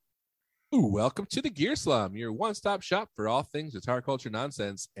Ooh, welcome to the Gear Slum, your one-stop shop for all things guitar culture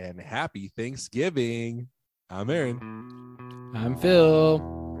nonsense, and happy Thanksgiving. I'm Aaron. I'm Phil.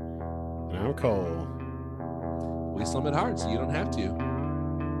 And I'm Cole. We slum it hard so you don't have to.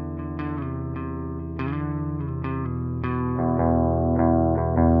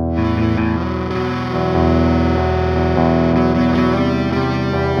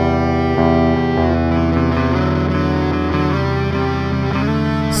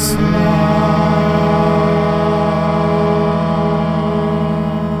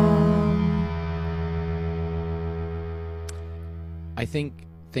 I think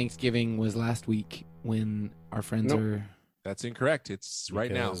Thanksgiving was last week when our friends are. That's incorrect. It's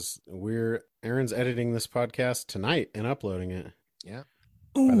right now. Aaron's editing this podcast tonight and uploading it. Yeah.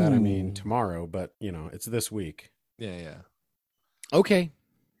 By that I mean tomorrow, but it's this week. Yeah. Okay.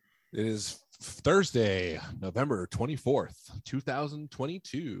 It is Thursday, November 24th,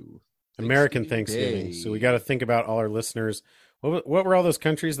 2022. American Thanksgiving. Day. So we got to think about all our listeners. What were all those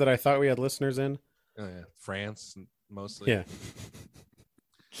countries that I thought we had listeners in? Oh, yeah. France, mostly. Yeah.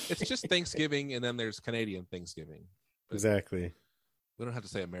 It's just Thanksgiving, and then there's Canadian Thanksgiving. But exactly. we don't have to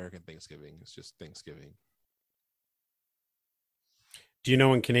say American Thanksgiving. It's just Thanksgiving. Do you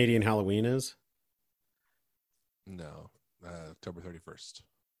know when Canadian Halloween is? No. October 31st.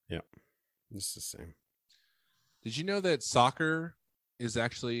 Yep. It's the same. Did you know that soccer is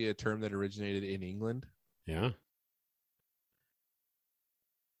actually a term that originated in England? Yeah.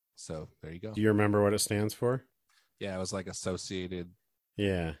 So there you go. Do you remember what it stands for? Yeah, it was like associated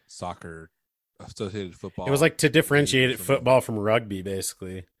soccer, associated football. It was like to differentiate football from rugby,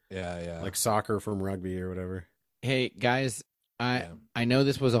 basically. Yeah. Like soccer from rugby or whatever. Hey guys, I know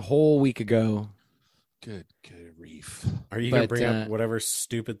this was a whole week ago. Good reef. Are you going to bring up whatever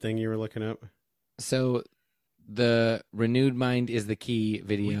stupid thing you were looking up? So the Renewed Mind is the Key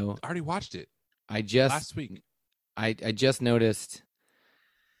video. We already watched it. Last week. I just noticed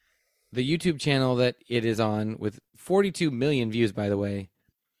the YouTube channel that it is on with 42 million views, by the way.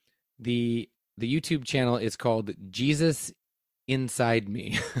 The YouTube channel is called Jesus Inside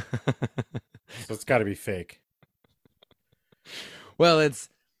Me. So it's got to be fake. Well, it's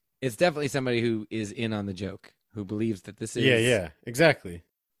definitely somebody who is in on the joke, who believes that this is... Yeah, exactly.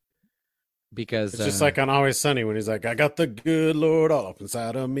 Because... It's just like on Always Sunny when he's like, I got the good Lord all up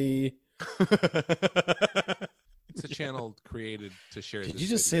inside of me. It's a channel created to share Did you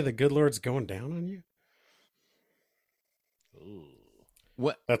just say the good Lord's going down on you? Ooh.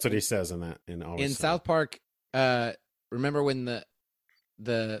 What? That's what he says in that. In Always Sunny. South Park, remember when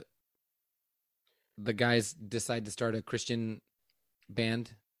the guys decide to start a Christian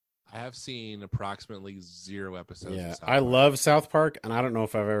band? I have seen approximately 0 episodes. Yeah, of South I Park. love South Park, and I don't know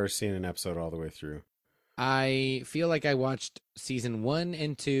if I've ever seen an episode all the way through. I feel like I watched season 1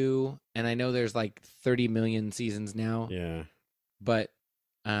 and 2, and I know there's like 30 million seasons now. Yeah. But,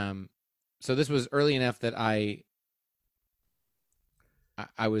 so this was early enough that I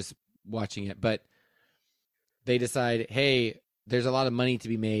was watching it, but they decide, hey, there's a lot of money to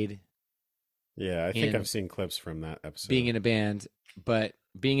be made. Yeah, I think I've seen clips from that episode. Being in a band, but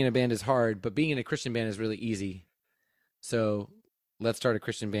being in a band is hard, but being in a Christian band is really easy. So let's start a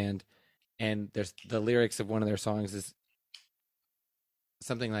Christian band. And there's the lyrics of one of their songs is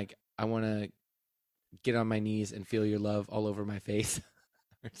something like, I want to get on my knees and feel your love all over my face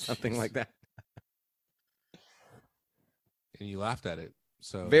or something like that. And you laughed at it.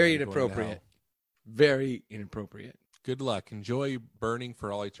 So very inappropriate. Very inappropriate. Good luck. Enjoy burning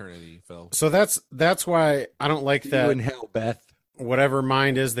for all eternity, Phil. So that's why I don't like that. You in hell, Beth. Whatever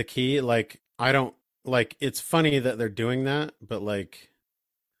mind is the key. Like, I don't like, it's funny that they're doing that, but like,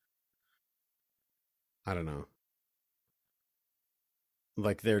 I don't know.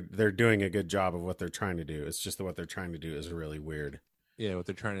 Like they're doing a good job of what they're trying to do. It's just that what they're trying to do is really weird. Yeah, what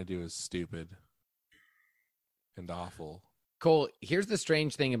they're trying to do is stupid and awful. Cole, here's the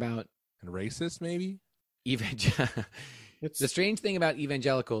strange thing about... And racist, maybe? The strange thing about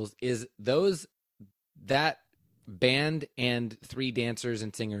evangelicals is that band and 3 dancers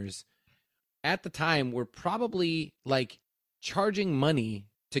and singers at the time were probably like charging money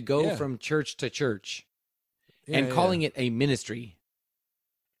to go from church to church and calling it a ministry.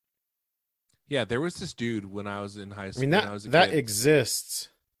 Yeah, there was this dude when I was in high school. I mean, that exists.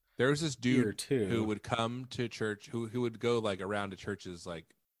 There was this dude who would come to church, who would go like around to churches like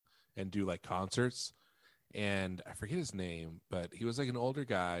and do like concerts. And I forget his name, but he was like an older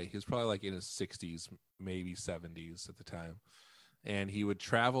guy. He was probably like in his 60s, maybe 70s at the time. And he would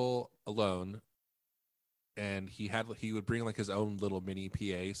travel alone. And he would bring like his own little mini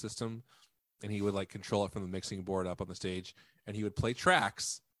PA system, and he would like control it from the mixing board up on the stage, and he would play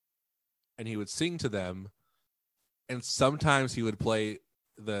tracks and he would sing to them, and sometimes he would play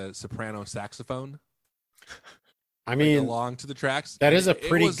the soprano saxophone. I mean, along to the tracks. That is a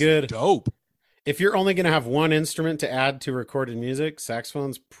pretty good dope. If you're only going to have one instrument to add to recorded music,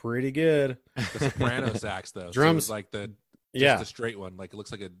 saxophone's pretty good. The soprano sax, though. Drums, so like the straight one. Like it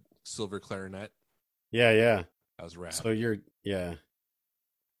looks like a silver clarinet. Yeah. That was rad. So yeah.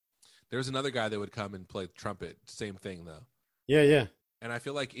 There's another guy that would come and play the trumpet. Same thing, though. Yeah. And I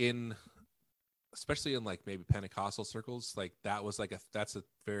feel like especially in like maybe Pentecostal circles, like that was like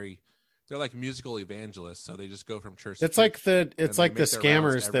they're like musical evangelists. So they just go from church. It's like the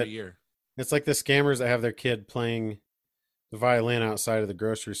scammers every year. It's like the scammers that have their kid playing the violin outside of the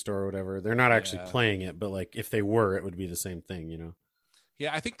grocery store or whatever. They're not actually playing it, but like if they were, it would be the same thing, you know?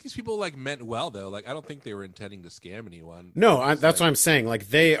 Yeah, I think these people like meant well though. Like I don't think they were intending to scam anyone. No, that's what I'm saying. Like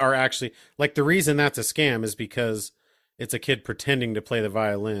they are actually like the reason that's a scam is because it's a kid pretending to play the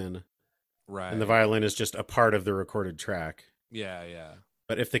violin. Right. And the violin is just a part of the recorded track. Yeah.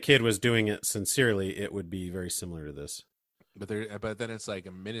 But if the kid was doing it sincerely, it would be very similar to this. But then it's like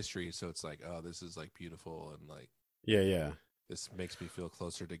a ministry, so it's like, oh, this is like beautiful and like yeah. This makes me feel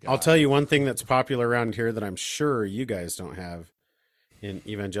closer to God. I'll tell you one thing that's popular around here that I'm sure you guys don't have in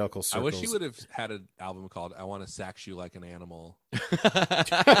evangelical circles. I wish you would have had an album called "I Want to Sax You Like an Animal."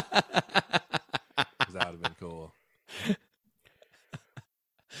 That would have been cool.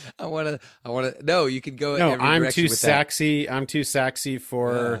 I want to. No, you can go. No, I'm too saxy. I'm too saxy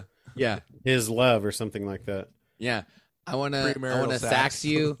for his love or something like that. Yeah. I want to sax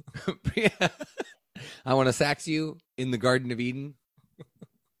you. I want to sax you in the Garden of Eden.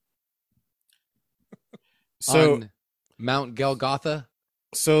 So on Mount Golgotha.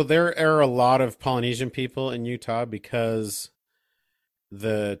 So there are a lot of Polynesian people in Utah because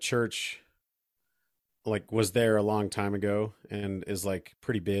the church like was there a long time ago and is like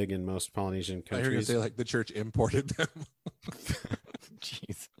pretty big in most Polynesian countries. I heard you say like the church imported them.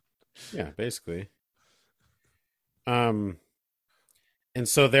 Jeez. Yeah, basically. And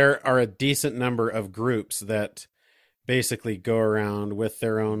so there are a decent number of groups that basically go around with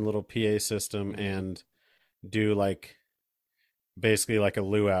their own little PA system and do like basically like a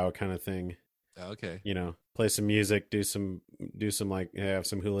luau kind of thing. Okay. You know, play some music, do some like have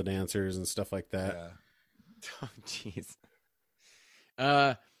some hula dancers and stuff like that. Yeah. Oh, jeez.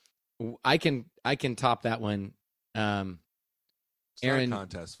 I can top that one. Aaron,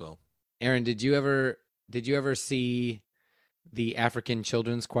 contest, Phil. Aaron, did you ever see the African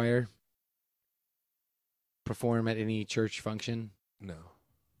Children's Choir perform at any church function? No.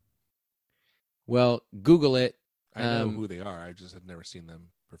 Well, Google it. I know who they are. I just had never seen them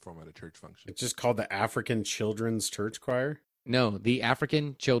perform at a church function. It's just called the African Children's Church Choir? No, the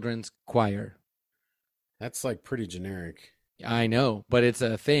African Children's Choir. That's like pretty generic. I know, but it's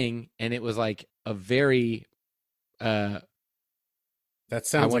a thing, and it was like a very that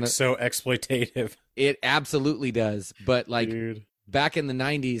sounds like so exploitative. It absolutely does. But like back in the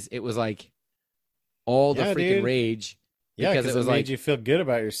 90s, it was like all the freaking rage. Yeah, because it was made you feel good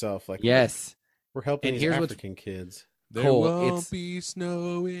about yourself. Like, yes, we're helping these African kids. There won't be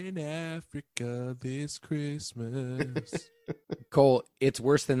snow in Africa this Christmas. Cole, it's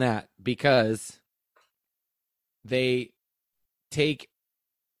worse than that because they take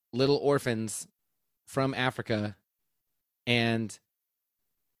little orphans from Africa and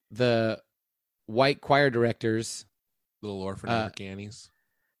the white choir directors, little orphan Africanis,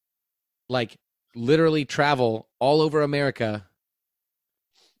 like literally travel all over America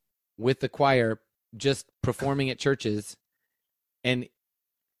with the choir just performing at churches. And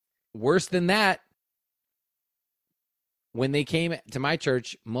worse than that, when they came to my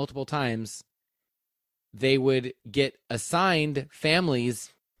church multiple times, they would get assigned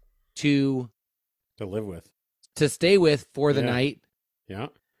families to live with, to stay with for the night. Yeah.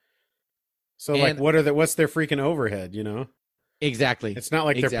 So like what's their freaking overhead, you know? Exactly. It's not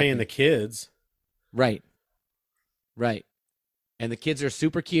like they're paying the kids. Right. Right. And the kids are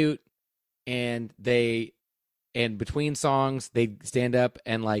super cute and between songs they stand up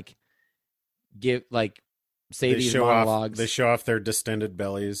and like say these monologues. They show off their distended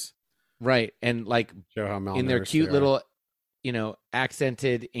bellies. Right. And like show how malnourished in their cute little,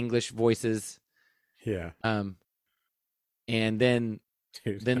 accented English voices. Yeah. And then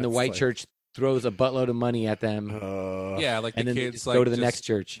the white church throws a buttload of money at them. Yeah, like and the then kids go to the next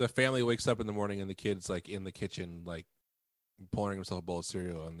church. The family wakes up in the morning and the kid's like in the kitchen, like pouring himself a bowl of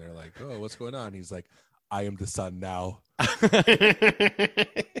cereal, and they're like, "Oh, what's going on?" He's like, "I am the son now."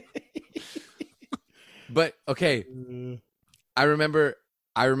 But okay, I remember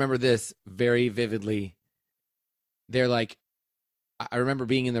this very vividly. They're like, I remember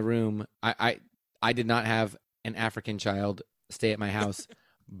being in the room. I did not have an African child stay at my house,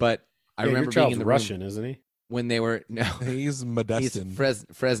 but I remember your being in the Russian, room isn't he? when they were He's modestin. He's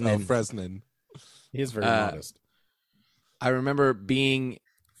Fresnan. Oh, Fresnan. He is very modest. I remember being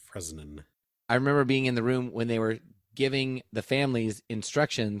Fresnan. I remember being in the room when they were giving the families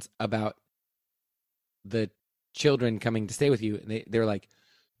instructions about the children coming to stay with you, and they were like,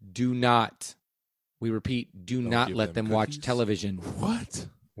 "Do not." We repeat, do not let them watch television. What?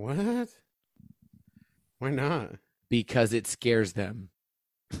 What? Why not? Because it scares them.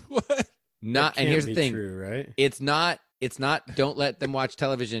 What? Not, and here's the thing. True, right? It's not. Don't let them watch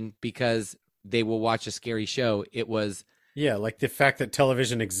television because they will watch a scary show. It was. Yeah, like the fact that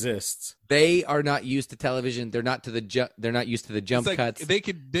television exists. They are not used to television. They're not They're not used to the jump cuts. They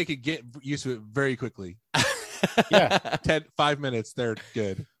could get used to it very quickly. Yeah, 5 minutes, they're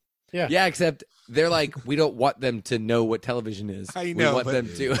good. Yeah, except they're like, we don't want them to know what television is. I know, we want them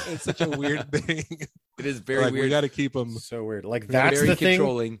to. It's such a weird thing. It is very weird. We got to keep them so weird. Like that's the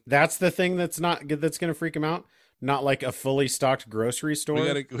thing. That's the thing that's going to freak them out. Not like a fully stocked grocery store.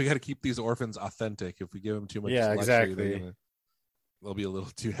 We got to keep these orphans authentic. If we give them too much, yeah, luxury, exactly. They'll be a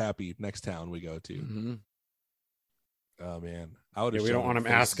little too happy next town we go to. Mm-hmm. Oh man, I would. We don't want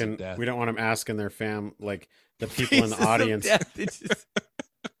them asking. We don't want them asking their like the people in the audience.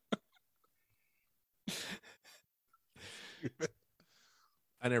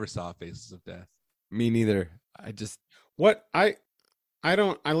 I never saw Faces of Death. Me neither. I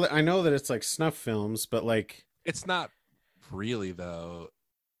know that it's like snuff films, but like it's not really though.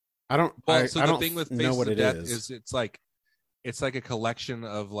 I don't. Well, I don't thing with Faces of Death is it's like a collection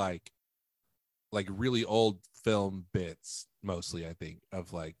of like really old film bits, mostly I think,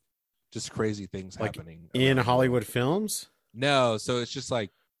 of like just crazy things happening in Hollywood films. No, so it's just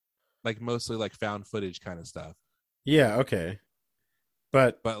like mostly like found footage kind of stuff. Yeah, okay.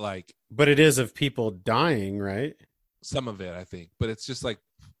 But it is of people dying, right? Some of it, I think, but it's just like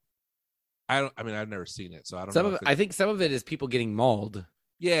I've never seen it, so I don't know. I think some of it is people getting mauled.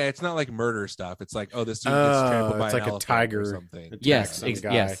 Yeah, it's not like murder stuff. It's like, oh, this dude gets trampled by an elephant tiger or something. Yes,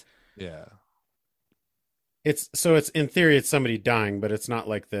 yes. Yeah. It's in theory it's somebody dying, but it's not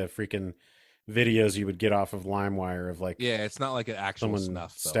like the freaking videos you would get off of LimeWire of like it's not like an actual someone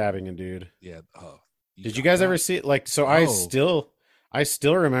snuff stabbing a dude. Yeah. Oh. Did you guys ever see it? Like, so I still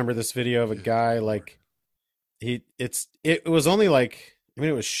remember this video of a guy like it was only like, I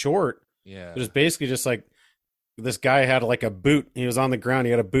mean, it was short. Yeah. It was basically just like this guy had like a boot. He was on the ground.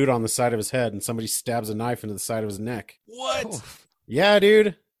 He had a boot on the side of his head, and somebody stabs a knife into the side of his neck. What? Oh. Yeah,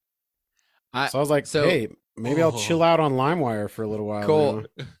 dude. So I was like, hey, maybe I'll chill out on LimeWire for a little while.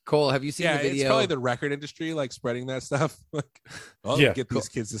 Cole, have you seen the video? It's probably the record industry like spreading that stuff. Get these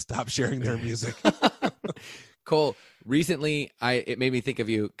kids to stop sharing their music. Cole, recently it made me think of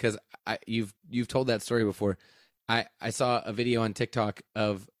you because you've told that story before. I saw a video on TikTok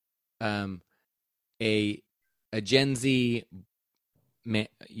of a Gen Z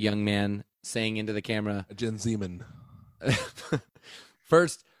young man saying into the camera, a Gen Z-man.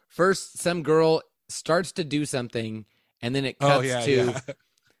 First, some girl starts to do something, and then it cuts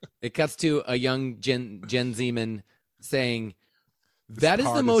it cuts to a young Gen Z-man saying, "That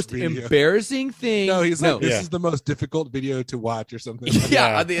is the most embarrassing thing." No, he's like, "This is the most difficult video to watch," or something.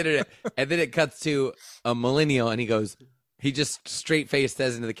 On the internet. And then it cuts to a millennial, and he just straight face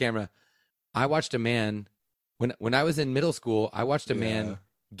says into the camera, "I watched a man when I was in middle school. I watched a man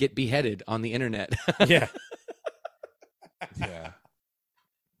get beheaded on the internet." Yeah. Yeah.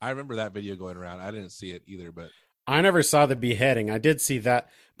 I remember that video going around. I didn't see it either, but I never saw the beheading. I did see that,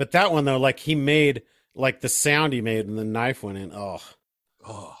 but that one though, like he made like the sound he made and the knife went in. Oh,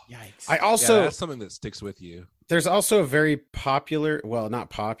 yikes! I also that's something that sticks with you. There's also a very popular, well,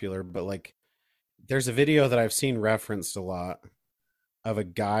 not popular, but like there's a video that I've seen referenced a lot of a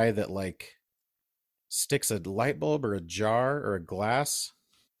guy that like sticks a light bulb or a jar or a glass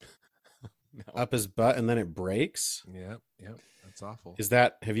up his butt and then it breaks. Yep. That's awful.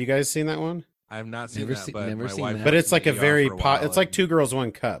 Have you guys seen that one? I have not seen that, but never my seen wife. that. But it's like it's like Two Girls,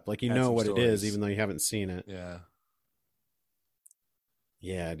 One Cup. Like, you know what it is, even though you haven't seen it. Yeah.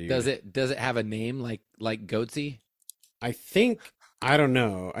 Yeah, dude. Does it have a name like Goatsy? I don't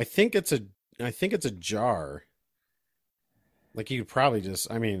know. I think it's a jar. Like you could probably just,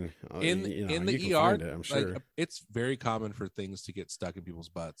 I mean, in the ER, I'm sure. like, it's very common for things to get stuck in people's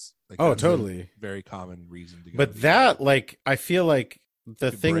butts. Like, totally. Very common reason to go. But that, like, I feel like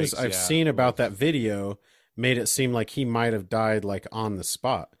the things I've seen about that video made it seem like he might have died like on the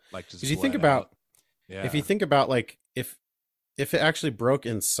spot. Like, just if you think about like if if it actually broke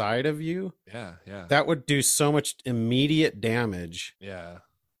inside of you, Yeah, yeah. that would do so much immediate damage. Yeah.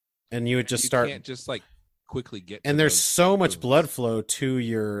 And you would just You can't just like quickly get and to there's those so much wounds. blood flow to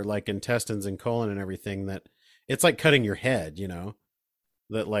your like intestines and colon and everything that it's like cutting your head, you know,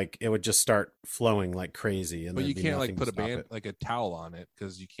 that like it would just start flowing like crazy. And but you there'd be can't like nothing put to a stop band it. like a towel on it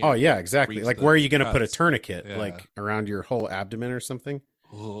because you can't. Oh yeah, exactly. reach Like the where are you going to put a cuts. tourniquet? Yeah. Like around your whole abdomen or something?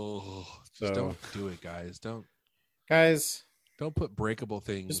 Oh, just don't do it, guys. Don't put breakable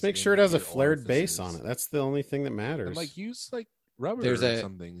things. Just make sure it has a your flared base orifices. on it. That's the only thing that matters. And like use like rubber There's or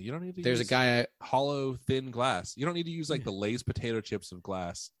something. You don't need to There's use a guy hollow thin glass. You don't need to use like the Lay's potato chips of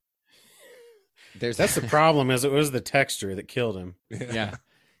glass. That's the problem, is it was the texture that killed him. Yeah.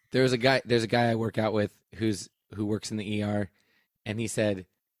 There's a guy I work out with who works in the ER, and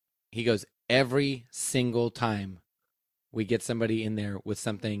he goes, every single time we get somebody in there with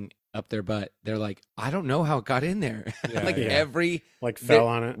something up their butt, they're like, I don't know how it got in there. Yeah, like yeah. every Like fell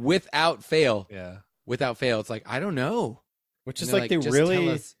on it. without fail. Yeah. Without fail. It's like, I don't know. Which And is they're like they "Just really tell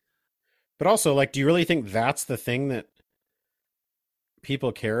us." But also, like, do you really think that's the thing that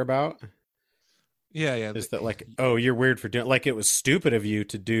people care about? Yeah, yeah. Is that like, oh, you're weird for doing, like, it was stupid of you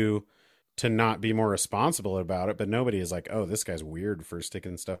to not be more responsible about it, but nobody is like, oh, this guy's weird for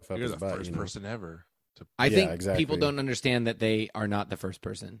sticking stuff up You're his the butt. first person ever. I Yeah, think exactly. people don't understand that they are not the first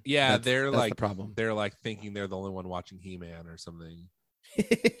person. Yeah, That's they're like the problem. They're like thinking they're the only one watching He-Man or something.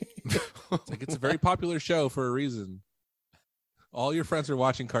 It's like it's a very popular show for a reason. All your friends are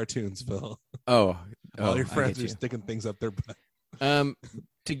watching cartoons, Phil. All All your friends are sticking things up their butt.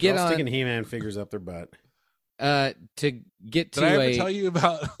 To get All on sticking He-Man figures up their butt. to get to Did I ever tell you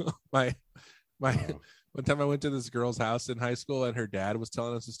about my one time I went to this girl's house in high school and her dad was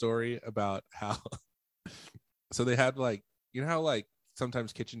telling us a story about how so they had like, you know how like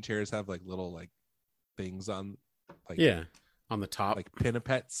sometimes kitchen chairs have like little like things on like on the top, like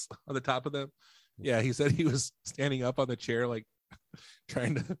pinnipets on the top of them. Yeah, he said he was standing up on the chair like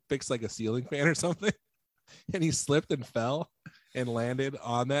trying to fix like a ceiling fan or something, and he slipped and fell and landed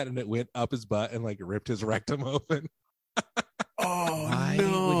on that, and it went up his butt and like ripped his rectum open. Oh, Why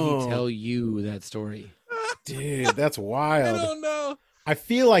would he tell you that story? Dude, that's wild. I don't know. I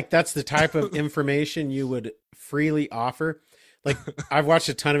feel like that's the type of information you would freely offer. Like, I've watched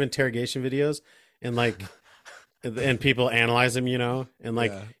a ton of interrogation videos, and like, and people analyze them, you know, and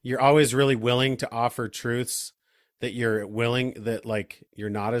like, you're always really willing to offer truths that you're willing, that like, you're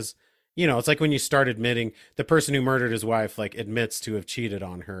not as, you know, it's like when you start admitting, the person who murdered his wife, like, admits to have cheated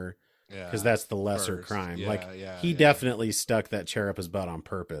on her. Because that's the lesser crime. He definitely stuck that chair up his butt on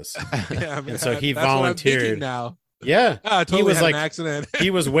purpose. And so he volunteered. Now. Yeah. Totally he was had like an accident.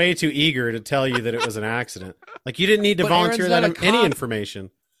 he was way too eager to tell you that it was an accident. Like, you didn't need to volunteer any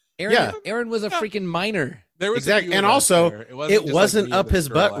information. Aaron was a freaking minor. There was exactly, and also it wasn't up his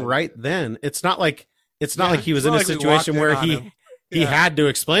butt right then. It's not like he was in a situation where he had to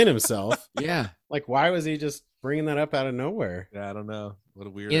explain himself. Yeah. Like, why was he just bringing that up out of nowhere? Yeah, I don't know. What a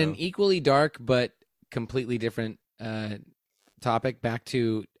weirdo. In an equally dark but completely different topic, back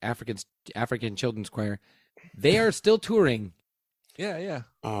to African Children's Choir. They are still touring. Yeah.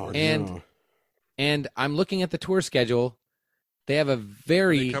 Oh, and I'm looking at the tour schedule. They have a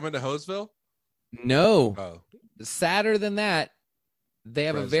coming to Hoseville? No. Oh. Sadder than that, they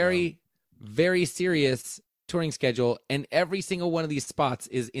have a very, very serious touring schedule, and every single one of these spots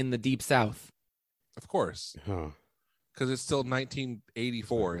is in the Deep South. Of course. Because it's still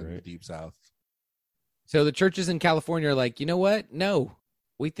 1984 in the Deep South. So the churches in California are like, you know what? No,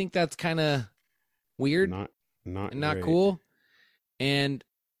 we think that's kind of weird, not cool. And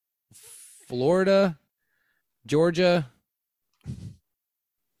Florida, Georgia,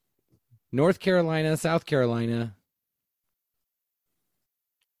 North Carolina, South Carolina,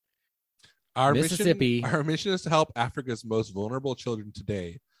 Mississippi. Our mission is to help Africa's most vulnerable children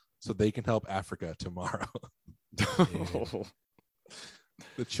today, so they can help Africa tomorrow. The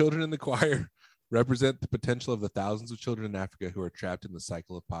children in the choir represent the potential of the thousands of children in Africa who are trapped in the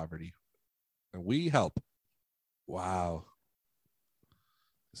cycle of poverty. And we help. Wow.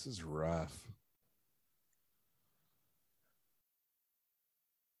 This is rough.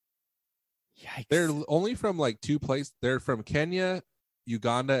 Yikes. They're only from like two places. They're from Kenya,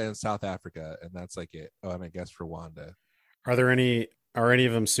 Uganda, and South Africa, and that's like it. Oh, and I guess Rwanda. Are any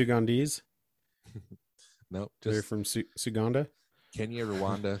of them Sugandese? Nope. They're from Suganda? Kenya,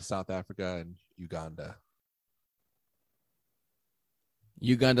 Rwanda, South Africa, and Uganda.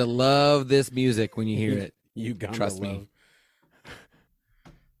 Uganda love this music when you hear it. Uganda, trust me.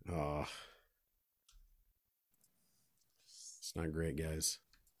 Oh, it's not great, guys.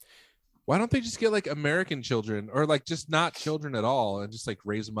 Why don't they just get like American children or like just not children at all and just like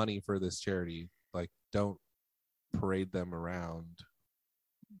raise money for this charity? Like, don't parade them around.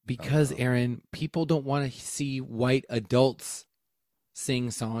 Because, Aaron, people don't want to see white adults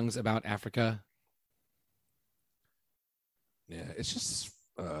sing songs about Africa. Yeah, it's just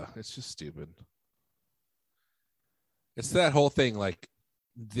stupid. It's that whole thing, like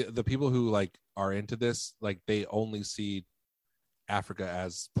the people who like are into this, like they only see Africa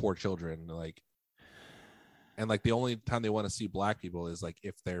as poor children, like, and like the only time they want to see black people is like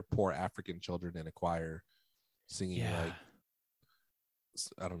if they're poor African children in a choir singing like,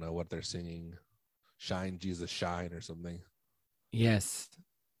 I don't know what they're singing, "Shine Jesus Shine" or something. Yes.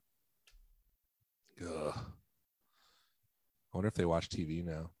 Ugh. I wonder if they watch TV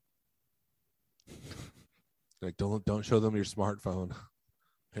now. Like, don't show them your smartphone.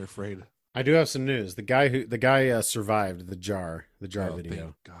 They're afraid. I do have some news. The guy survived the jar video.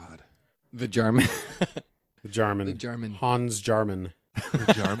 Thank God. The Jarman. The Jarman. The Jarman. Hans Jarman.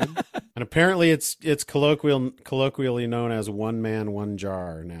 The Jarman? And apparently it's colloquially known as one man, one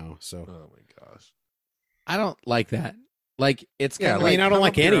jar now. So Oh my gosh. I don't like that. Like, it's kind of I mean, I don't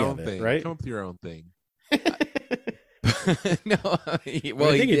like any of it, thing. right? Come up with your own thing. No, well, I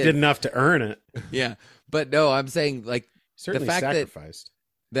think he did enough to earn it. Yeah, but no, I'm saying like Certainly the fact sacrificed.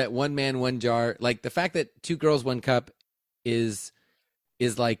 that one man, one jar, like the fact that two girls, one cup is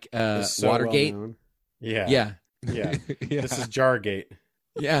like It's so Watergate. well known. Yeah. Yeah, Yeah. Yeah. This is Jargate.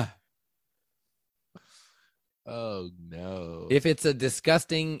 yeah. Oh no. If it's a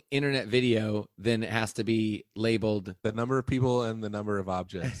disgusting internet video, then it has to be labeled The number of people and the number of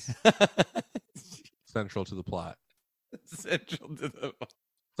objects central to the plot. central to the.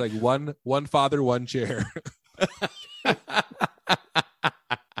 It's like one father, one chair.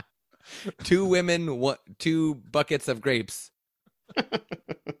 Two women, two buckets of grapes.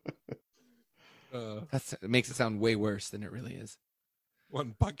 It makes it sound way worse than it really is.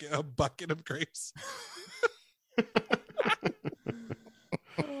 A bucket of grapes.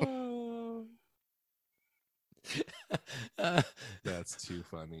 That's too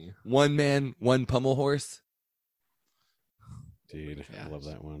funny. One man, one pummel horse. Dude, I love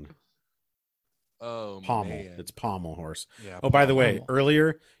that one. Oh, Pommel. man. It's pommel horse. Yeah. Oh, by the way, Pommel.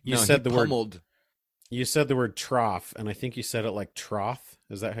 earlier you said the pummeled. word. You said the word trough, and I think you said it like trough.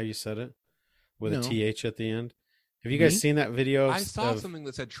 Is that how you said it? With a TH at the end. Have you guys seen that video? I saw something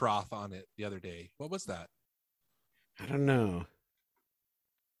that said trough on it the other day. What was that? I don't know.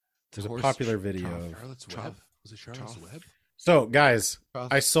 There's a popular video. Charlotte's Web? Was it Charlotte's Web? So, guys, Trough.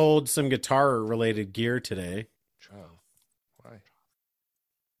 I sold some guitar-related gear today. Trough. Why?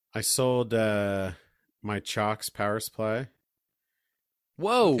 I sold my Chalks power supply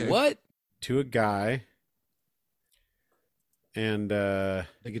Whoa! Okay. What? to a guy, and The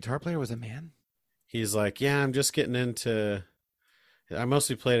guitar player was a man? he's like, "Yeah, I'm just getting into. I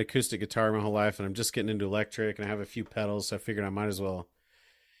mostly played acoustic guitar my whole life, and I'm just getting into electric, and I have a few pedals, so I figured I might as well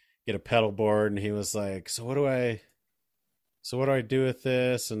get a pedal board." And he was like, "So what do I do with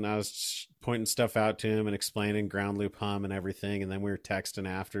this?" And I was pointing stuff out to him and explaining ground loop hum and everything, and then we were texting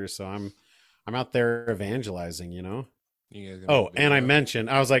after. So I'm out there evangelizing, you know. Oh, and I mentioned,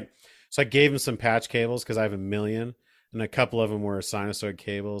 I was like, so I gave him some patch cables because I have a million, and a couple of them were sinusoid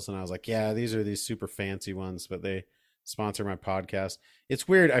cables, and I was like, yeah, these are these super fancy ones, but they sponsor my podcast. It's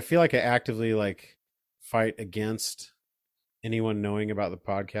weird. I feel like I actively like fight against anyone knowing about the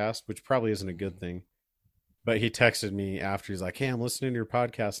podcast, which probably isn't a good thing. But he texted me after. He's like, "Hey, I'm listening to your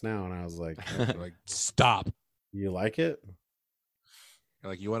podcast now," and I was like, like, stop. "You like it?"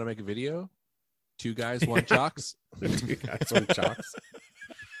 You're like, you want to make a video? Two guys, one Chalks. Two guys, one Chalks.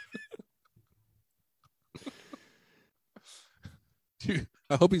 Dude,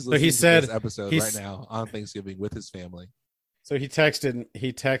 I hope he's listening to this episode right now on Thanksgiving with his family. So he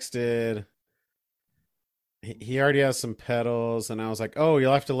texted. He already has some pedals, and I was like, "Oh,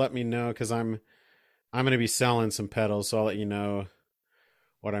 you'll have to let me know because I'm going to be selling some pedals, so I'll let you know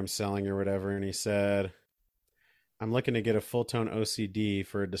what I'm selling or whatever." And he said, "I'm looking to get a full tone OCD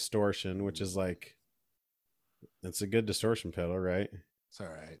for a distortion," which is like, it's a good distortion pedal, right? It's all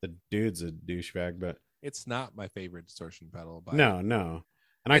right. The dude's a douchebag, but it's not my favorite distortion pedal. But no.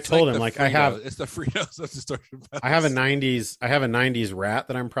 And I told him, like, it's the Fritos of distortion pedals. I have a 90s Rat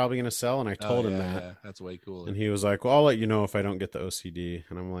that I'm probably going to sell. And I told him that. Yeah, that's way cool. And he was like, "Well, I'll let you know if I don't get the OCD."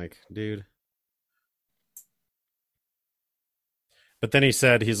 And I'm like, dude. But then he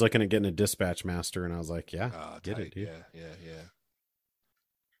said he's looking at getting a Dispatch Master. And I was like, yeah, get it, dude. Yeah.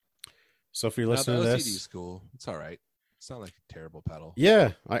 So if you're listening to this. OCD's cool. It's all right. It's not like a terrible pedal.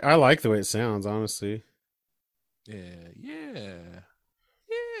 Yeah. I like the way it sounds, honestly. Yeah.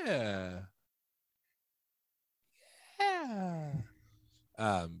 Yeah.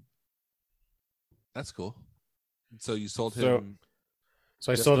 Yeah. That's cool. So you sold him.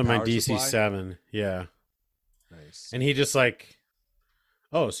 So I sold him my DC-7. Yeah. Nice. And he just like,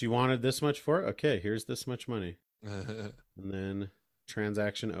 oh, so you wanted this much for it? Okay, here's this much money. And then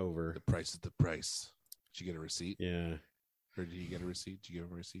transaction over. The price is the price. Did you get a receipt? Yeah. Or did you get a receipt? Did you give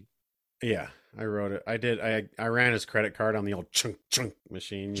him a receipt? Yeah, I wrote it. I did. I ran his credit card on the old chunk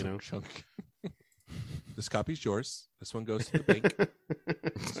machine, you know. Chunk. This copy's yours. This one goes to the bank.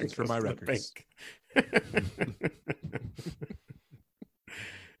 This one's for my records.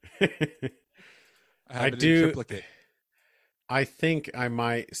 I do. Triplicate. I think I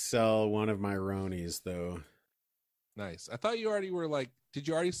might sell one of my Ronies though. Nice. I thought you already were like. Did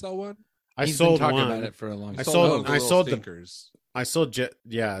you already sell one? He's been talking about it for a long time. I sold stinkers. I sold to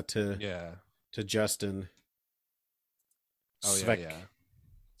Justin. Oh Svek. yeah.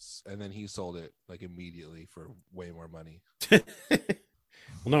 And then he sold it like immediately for way more money. Well,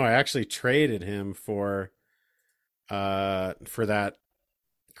 no, I actually traded him for that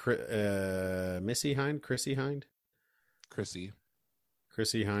Chrissy Hind. Chrissy Hind.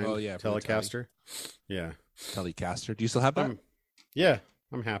 Oh yeah, Telecaster. Yeah, Telecaster. Do you still have that? Yeah,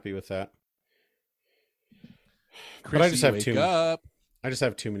 I'm happy with that. Chrissy, but I just have too. Up. I just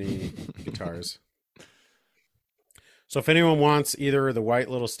have too many guitars. So if anyone wants either the white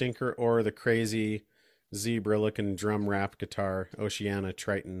little stinker or the crazy zebra-looking drum wrap guitar, Oceana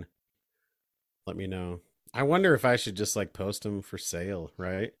Triton, let me know. I wonder if I should just like post them for sale,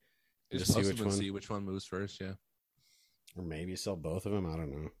 right? Just see which one moves first, yeah. Or maybe sell both of them. I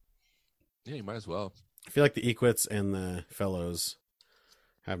don't know. Yeah, you might as well. I feel like the Equits and the Fellows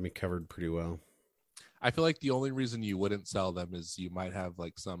have me covered pretty well. I feel like the only reason you wouldn't sell them is you might have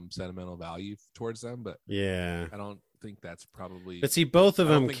like some sentimental value towards them, but yeah, I don't think that's probably. But see, both of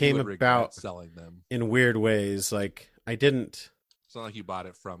them came about selling them in weird ways. Like I didn't. It's not like you bought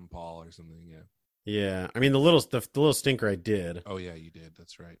it from Paul or something. Yeah. Yeah, I mean the little stinker I did. Oh yeah, you did.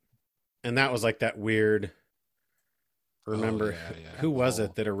 That's right. And that was like that weird. Remember who was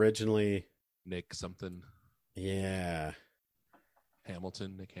it that originally? Nick something. Yeah.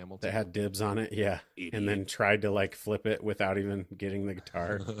 Nick Hamilton. That had dibs on it, yeah. Idiot. And then tried to like flip it without even getting the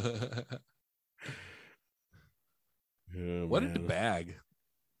guitar. What a bag.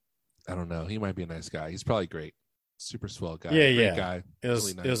 I don't know. He might be a nice guy. He's probably great. Super swell guy. Yeah, great guy. It was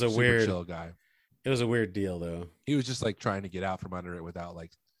really nice. It was a super weird chill guy. It was a weird deal though. He was just like trying to get out from under it without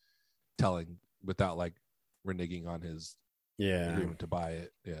like reneging on his agreement to buy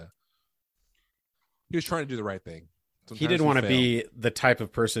it. Yeah. He was trying to do the right thing. Sometimes he didn't want to be the type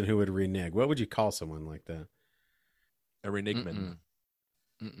of person who would renege. What would you call someone like that? A renegman.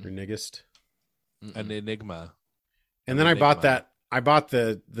 Renegist? An enigma. And then I bought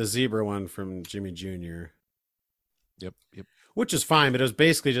the zebra one from Jimmy Jr. Yep. Which is fine, but it was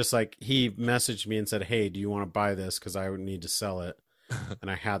basically just like he messaged me and said, "Hey, do you want to buy this? Because I would need to sell it."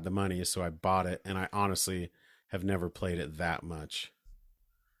 And I had the money, so I bought it. And I honestly have never played it that much.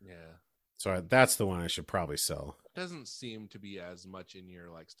 Yeah. So that's the one I should probably sell. It doesn't seem to be as much in your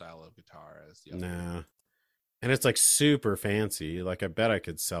like style of guitar as the other. Nah. And it's like super fancy. Like I bet I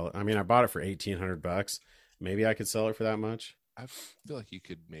could sell it. I mean, I bought it for $1,800. Maybe I could sell it for that much. I feel like you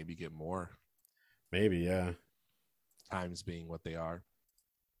could maybe get more. Maybe, yeah. Times being what they are.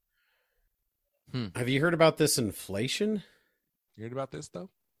 Have you heard about this inflation? You heard about this though?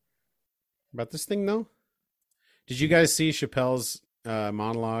 About this thing though? Did you guys see Chappelle's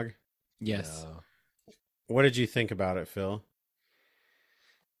monologue? Yes. No. What did you think about it, Phil?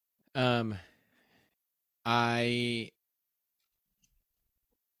 I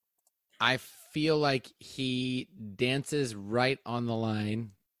feel like he dances right on the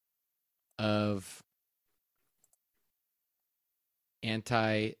line of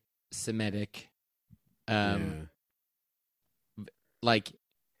anti-Semitic, like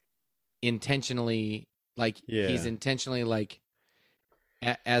intentionally, he's intentionally like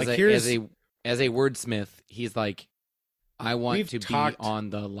as a wordsmith, he's like, I want to be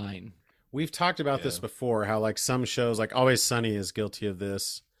on the line. We've talked about this before, how like some shows, like Always Sunny is guilty of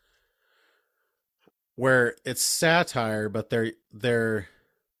this, where it's satire, but they're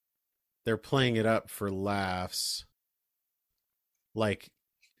playing it up for laughs. Like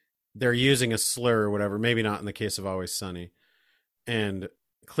they're using a slur or whatever, maybe not in the case of Always Sunny. And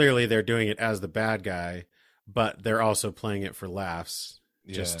clearly they're doing it as the bad guy, but they're also playing it for laughs.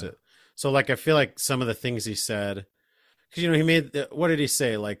 So like, I feel like some of the things he said, because, he made, what did he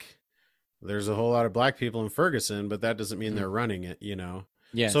say? Like, there's a whole lot of black people in Ferguson, but that doesn't mean they're running it,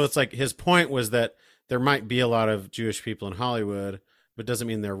 Yes. So it's like his point was that there might be a lot of Jewish people in Hollywood, but doesn't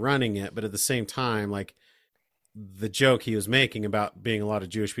mean they're running it. But at the same time, like the joke he was making about being a lot of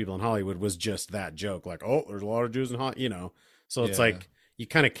Jewish people in Hollywood was just that joke. Like, oh, there's a lot of Jews in Hollywood, you know? So it's like, you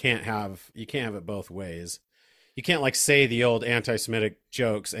kind of can't have it both ways. You can't like say the old anti-Semitic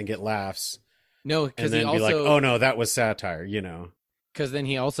jokes and get laughs. No, and because then he be also, like, oh no, that was satire, you know? Because then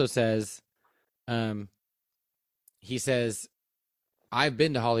he also says, he says, I've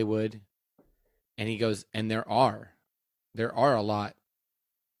been to Hollywood, and he goes, and there are a lot.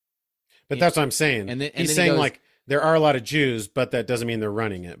 But that's what I'm saying. And he's then saying he goes, like there are a lot of Jews, but that doesn't mean they're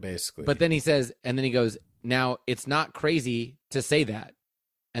running it, basically. But then he says, and then he goes, now it's not crazy to say that.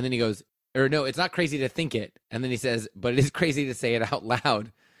 And then he goes, or no, it's not crazy to think it. And then he says, but it is crazy to say it out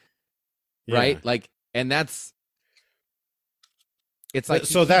loud. Yeah. Right? Like, and that's, it's like,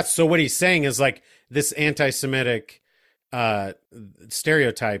 so what he's saying is like this anti-Semitic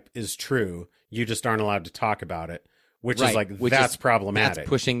stereotype is true. You just aren't allowed to talk about it, which is like, that's problematic. That's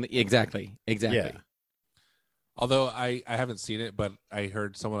pushing exactly. Yeah. Although I haven't seen it, but I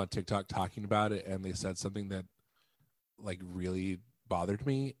heard someone on TikTok talking about it, and they said something that like really bothered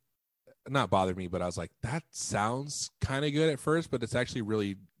me. Not bothered me, but I was like, that sounds kind of good at first, but it's actually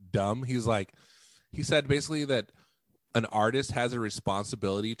really dumb. He said basically that an artist has a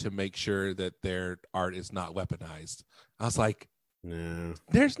responsibility to make sure that their art is not weaponized. I was like, no,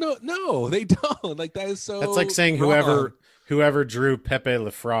 there's no, they don't. Like, that is so. That's like saying wrong. whoever drew Pepe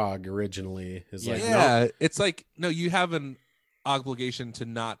Le Frog originally is like, yeah, no. It's like, no, you have an obligation to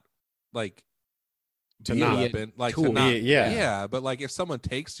not like to not weapon, like tool. to not, yeah. But like, if someone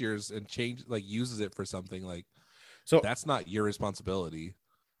takes yours and uses it for something, like, so that's not your responsibility.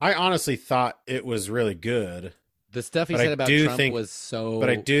 I honestly thought it was really good. The stuff he said about Trump was so. But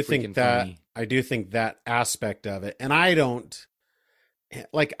I do think that funny. I do think that aspect of it, and I don't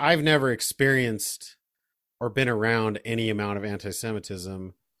like. I've never experienced or been around any amount of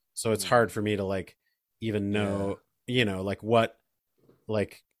anti-Semitism, so it's hard for me to like even know, you know, like what,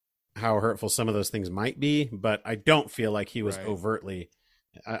 like how hurtful some of those things might be. But I don't feel like he was overtly.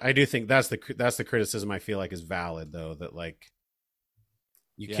 I do think that's the criticism I feel like is valid, though, that like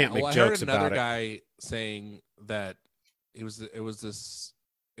you can't make jokes about it. I heard another guy saying that it was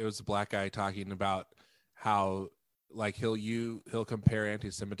a black guy talking about how like he'll compare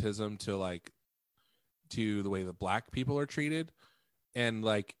anti-Semitism to the way that black people are treated, and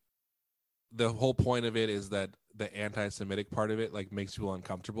like the whole point of it is that the anti-Semitic part of it like makes people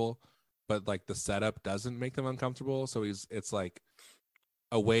uncomfortable, but like the setup doesn't make them uncomfortable. So it's like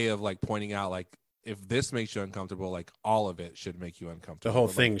a way of like pointing out like, if this makes you uncomfortable, like all of it should make you uncomfortable. The whole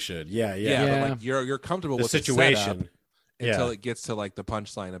thing should. Yeah. But like you're comfortable with situation the until it gets to like the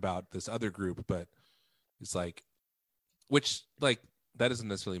punchline about this other group. But it's like, which like that doesn't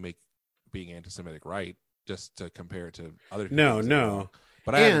necessarily make being anti-Semitic right, just to compare it to other things. No.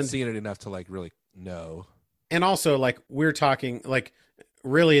 But I haven't seen it enough to like really know. And also like we're talking like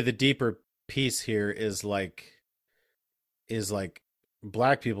really the deeper piece here is like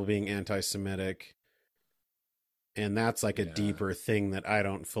black people being anti-Semitic, and that's like a deeper thing that I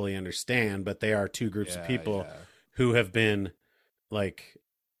don't fully understand, but they are two groups of people who have been like,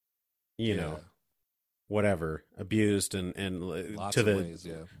 you know, whatever, abused and lots to the ways,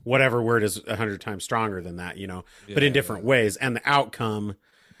 whatever word is 100 times stronger than that, you know, but in different ways. And the outcome,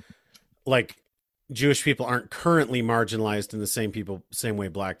 like Jewish people aren't currently marginalized in the same way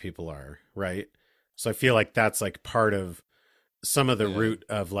black people are. Right. So I feel like that's like part of some of the root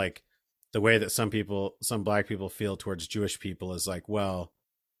of like the way that some black people feel towards Jewish people is like, well,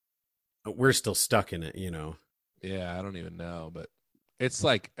 we're still stuck in it, you know? Yeah. I don't even know, but it's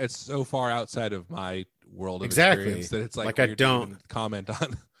like, it's so far outside of my world of exactly experience that it's like I don't comment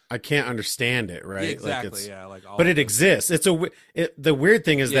on. I can't understand it. Right. Exactly. But it exists. The weird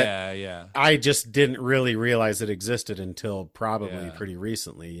thing is that I just didn't really realize it existed until probably pretty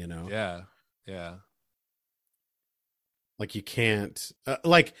recently, you know? Yeah. Like you can't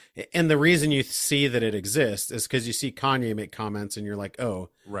and the reason you see that it exists is because you see Kanye make comments and you're like,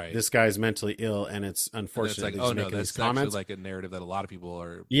 oh, right, this guy's mentally ill, and it's unfortunate. And it's like, oh no, that's actually like a narrative that a lot of people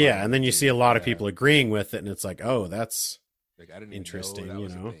are. Yeah, and then you see a lot of people agreeing with it, and it's like, oh, that's like I didn't interesting, even know that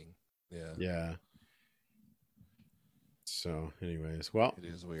you know? was a thing. Yeah. So, anyways, well, it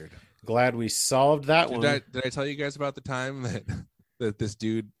is weird. Glad we solved that one. Did I tell you guys about the time that this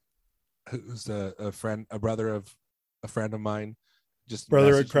dude, who's a brother of a friend of mine, just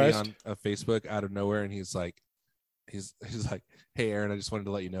brother in messaged Christ me on Facebook out of nowhere, and he's like, "Hey, Aaron, I just wanted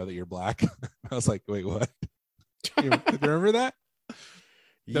to let you know that you're black." I was like, "Wait, what? You remember that?"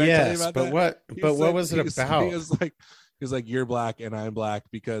 Yes, but what? But what was it about? He was like, "You're black and I'm black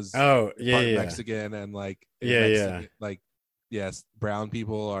because Mexican and like Mexican, like yes, brown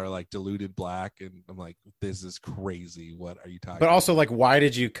people are like diluted black, and I'm like, this is crazy. What are you talking? But also, about? like, why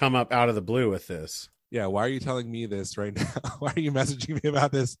did you come up out of the blue with this? Yeah, why are you telling me this right now? Why are you messaging me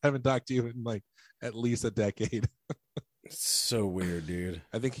about this? I haven't talked to you in like at least a decade. It's so weird, dude.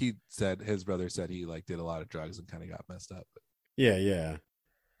 I think his brother said he like did a lot of drugs and kind of got messed up. But Yeah.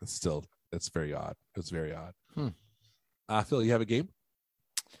 it's very odd. It's very odd. Phil, you have a game?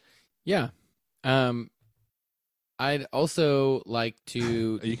 Yeah. I'd also like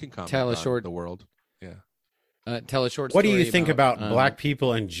to You can comment tell a on short the world. Yeah. Tell a short What do story you think about black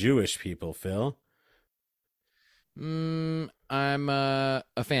people and Jewish people, Phil? I'm a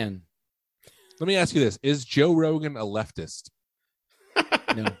fan. Let me ask you this: is Joe Rogan a leftist?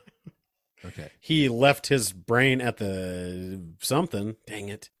 No. Okay. He left his brain at the something. Dang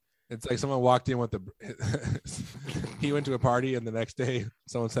it. It's like someone walked in with he went to a party, and the next day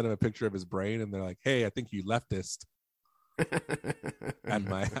someone sent him a picture of his brain, and they're like, "Hey, I think you leftist at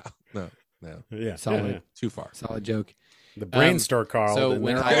my house." No. Yeah. Solid. Yeah. Too far. Solid joke. The brain store called. So and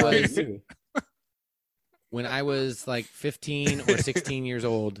when they're I all was- you. When I was like 15 or 16 years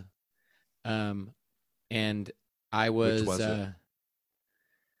old, and I was, Which was it?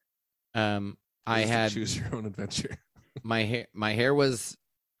 I had choose your own adventure. my hair was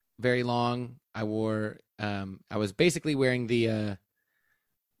very long. I was basically wearing the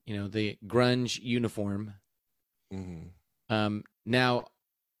the grunge uniform. Mm-hmm. Now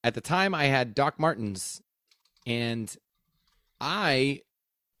at the time I had Doc Martens, and I,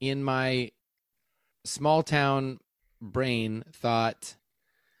 in my small town brain, thought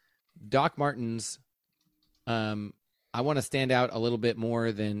Doc Martens, I want to stand out a little bit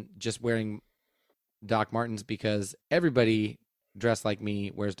more than just wearing Doc Martens, because everybody dressed like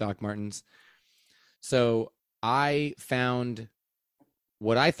me wears Doc Martens. So I found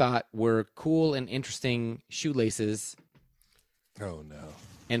what I thought were cool and interesting shoelaces. Oh no!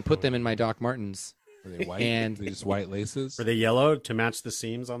 And put them in my Doc Martens. Were they white? And Were they just white laces? Were they yellow to match the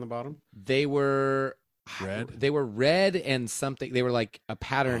seams on the bottom? They were red. They were red and something. They were like a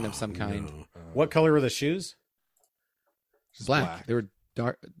pattern of some kind. No. What color were the shoes? Black. They were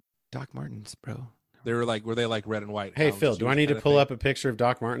Doc Martens, bro. They were like, were they like red and white? Hey, Phil, do I need to pull up a picture of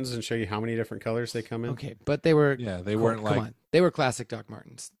Doc Martens and show you how many different colors they come in? Okay, but they were. Yeah, they weren't come like. on. They were classic Doc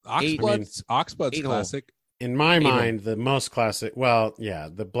Martens. Oxblood's eight hole. classic. In my mind, the most classic, well, yeah,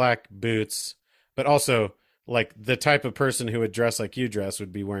 the black boots, but also like the type of person who would dress like you dress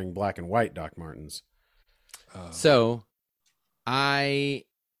would be wearing black and white Doc Martens. So I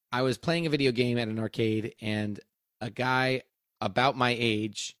was playing a video game at an arcade, and a guy about my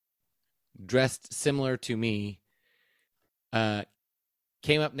age, dressed similar to me,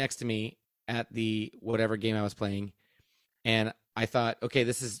 came up next to me at the whatever game I was playing, and I thought, okay,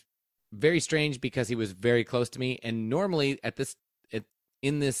 this is very strange because he was very close to me, and normally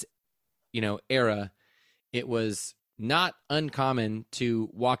in this era, it was not uncommon to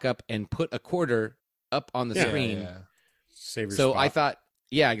walk up and put a quarter up on the screen. Yeah. Save your So spot. I thought,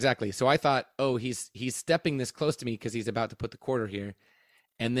 yeah, exactly. So I thought, oh, he's stepping this close to me because he's about to put the quarter here.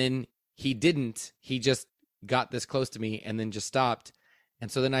 And then he didn't. He just got this close to me and then just stopped. And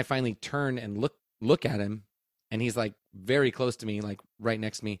so then I finally turn and look at him, and he's like very close to me, like right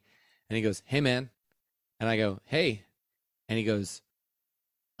next to me. And he goes, "Hey, man." And I go, "Hey." And he goes,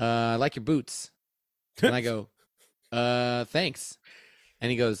 "I like your boots." And I go, "Thanks."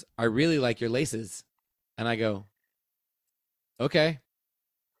 And he goes, "I really like your laces." And I go, "Okay."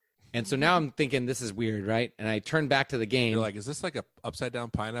 And so now I'm thinking this is weird, right? And I turn back to the game. You're like, is this like a upside down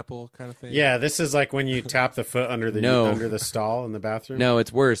pineapple kind of thing? Yeah, this is like when you tap the foot under the No. under the stall in the bathroom. No,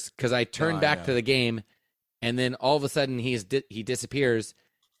 it's worse because I turn I back know. to the game, and then all of a sudden he disappears,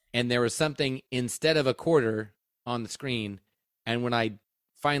 and there was something instead of a quarter on the screen. And when I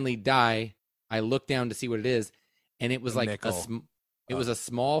finally die, I look down to see what it is, and it was A like nickel. it was a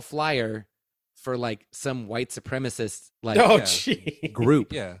small flyer for like some white supremacist like Oh, Yeah. gee.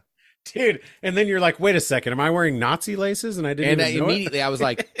 group. Yeah. Dude. And then you're like, wait a second, am I wearing Nazi laces? And I didn't And even know it? immediately I was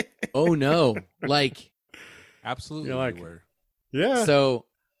like, "Oh no!" Like, Absolutely. You're like- you were. Yeah. so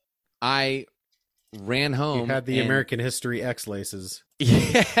I ran home. You had the and- American History X laces.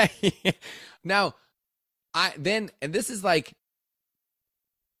 Yeah. Now, and this is like,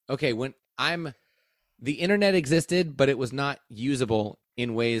 okay, when the internet existed, but it was not usable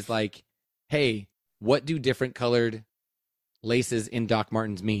in ways like, hey, what do different colored laces in Doc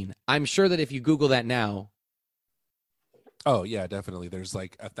Martens mean? I'm sure that if you Google that now, Oh yeah, definitely. There's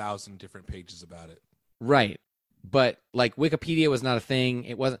like 1,000 different pages about it. right. But like Wikipedia was not a thing.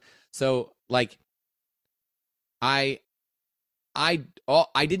 It wasn't. So like, I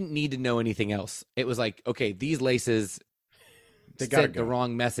didn't need to know anything else. It was like, okay, these laces sent the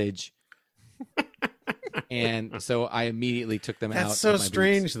wrong message. And so I immediately took them out. That's so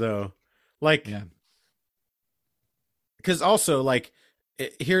strange, though. Like, because also, like,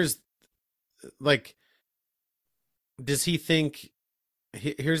 here's, like, does he think?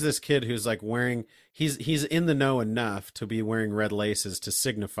 Here's this kid who's like wearing. He's in the know enough to be wearing red laces to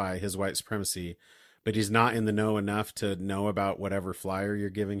signify his white supremacy, but he's not in the know enough to know about whatever flyer you're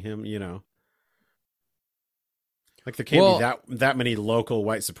giving him. You know. Like there can't be that many local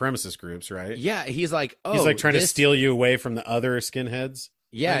white supremacist groups, right? Yeah, he's like, he's like trying to steal you away from the other skinheads.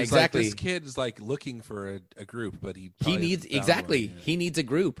 Yeah, exactly. Like, this kid is like looking for a group, but he needs he needs a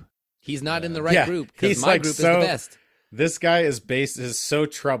group. He's not in the right group because my group is the best. This guy is so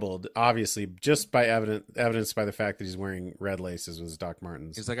troubled, obviously, just by evidenced by the fact that he's wearing red laces with his Doc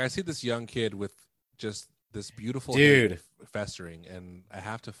Martens. He's like, I see this young kid with just this beautiful dude festering, and I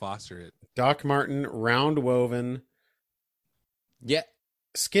have to foster it. Doc Marten, round woven. Yeah,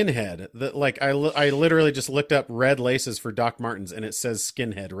 skinhead. I literally just looked up red laces for Doc Martens, and it says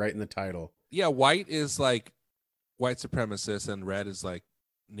skinhead right in the title. Yeah, white is like white supremacist, and red is like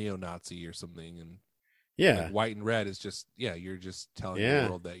neo-Nazi or something. And yeah, like white and red is just you're just telling the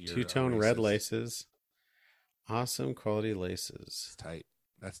world that you're two-tone red laces. Awesome quality laces. It's tight.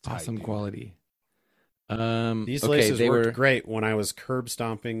 That's tight. Awesome dude. quality. These laces worked great when I was curb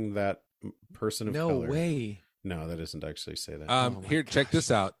stomping that person of color. No way. No, that doesn't actually say that. Here, check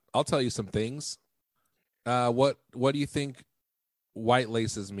this out. I'll tell you some things. What do you think white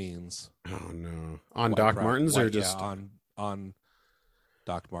laces means? Oh no, on Doc Martens or just on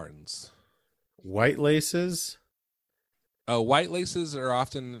Doc Martens? White laces. White laces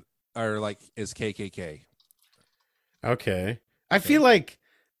are like is KKK. Okay, I feel like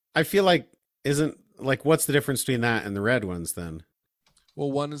isn't like what's the difference between that and the red ones then? Well,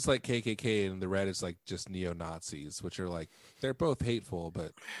 one is like KKK and the red is like just neo-Nazis, which are like, they're both hateful,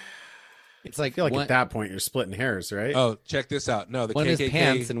 but it's like, I feel like at that point you're splitting hairs, right? Oh, check this out. No, the one KKK is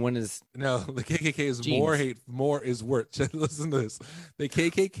pants and one is the KKK is jeans. more is worse. Listen to this. The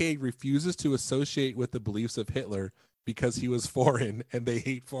KKK refuses to associate with the beliefs of Hitler because he was foreign and they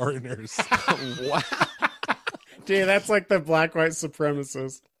hate foreigners. Wow. Dude, that's like the black white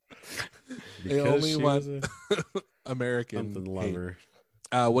supremacist. They only want American something lover.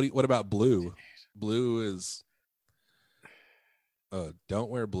 What about blue? Blue is don't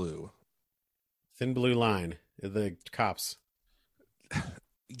wear blue. Thin blue line. The cops.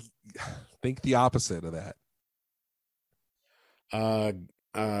 Think the opposite of that.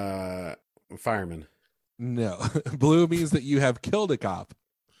 Fireman. No. Blue means that you have killed a cop.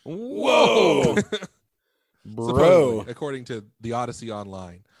 Whoa. Bro. According to the Odyssey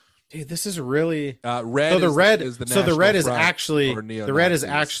Online. Dude, this is really red. So the red is the the red is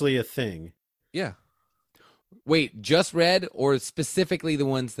actually a thing. Yeah. Wait, just red or specifically the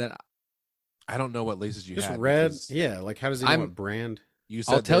ones that I don't know what laces you just had. Red. Yeah, like how does he know what brand? You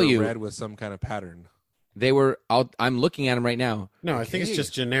said I'll tell you red with some kind of pattern. They were. I'm looking at them right now. No, I think it's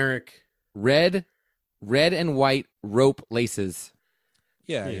just generic red and white rope laces.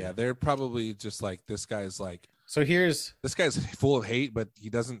 Yeah. They're probably just like this guy's like. So this guy's full of hate, but he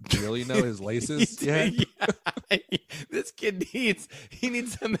doesn't really know his laces yet. Yeah. This kid needs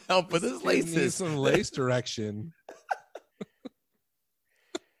some help with his laces. He needs some lace direction.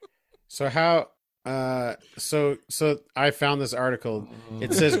 So how? So I found this article.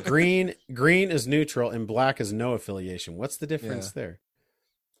 It says green is neutral and black is no affiliation. What's the difference there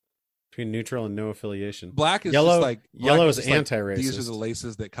between neutral and no affiliation? Black is yellow. Just like yellow is anti-racist. Like, these are the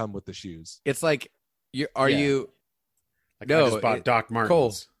laces that come with the shoes. It's like you I just bought Doc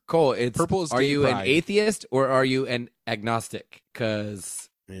Martens. Cole, it's purple is are you pride. An atheist or are you an agnostic? Because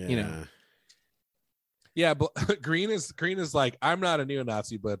Yeah, but green is like I'm not a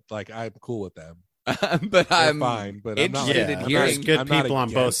neo-Nazi, but like I'm cool with them. But I'm fine. But interested in hearing. There's good people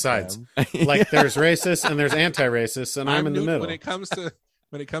on both sides. Like there's racists and there's anti-racists, and I'm in the middle. When it comes to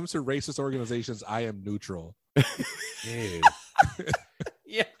racist organizations, I am neutral. Dude.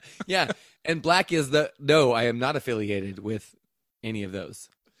 Yeah. And black is no, I am not affiliated with any of those.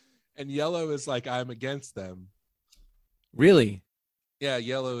 And yellow is like I'm against them. Really? Yeah,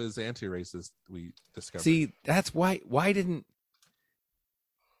 yellow is anti-racist. We discovered. See, that's why didn't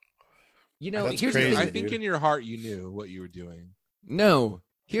That's here's crazy, the thing. I think in your heart you knew what you were doing. No.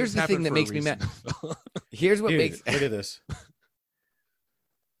 Here's the thing that makes me mad. Here's what makes look at this.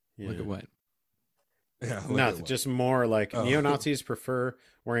 Look at what? Yeah, nothing. Just more like neo-Nazis prefer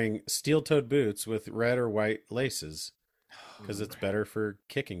wearing steel-toed boots with red or white laces because it's better for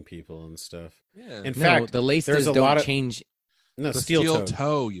kicking people and stuff. Yeah. In fact, the laces there's a don't lot of change. No, the steel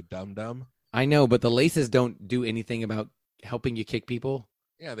toe, you dum-dum. I know, but the laces don't do anything about helping you kick people.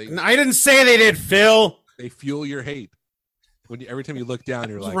 Yeah, I didn't say they did, Phil. They fuel your hate. Every time you look down,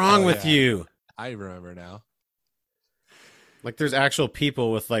 you're What's like, wrong with you? I remember now. Like there's actual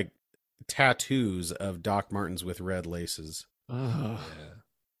people with like tattoos of Doc Martens with red laces. Oh. Yeah.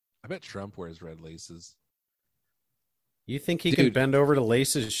 I bet Trump wears red laces. You think he can bend over to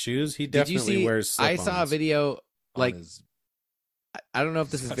lace his shoes? He definitely wears slip-ons. I saw a video, like, I don't know if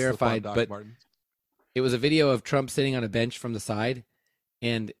this is verified, but it was a video of Trump sitting on a bench from the side,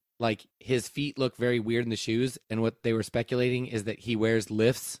 and like his feet look very weird in the shoes, and what they were speculating is that he wears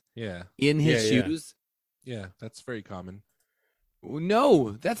lifts in his shoes. Yeah, that's very common.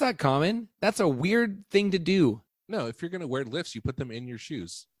 No, that's not common. That's a weird thing to do. No, if you're going to wear lifts, you put them in your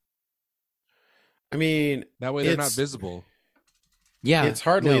shoes. I mean, that way they're not visible. Yeah, it's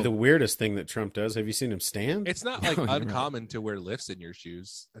hardly the weirdest thing that Trump does. Have you seen him stand? It's not like uncommon to wear lifts in your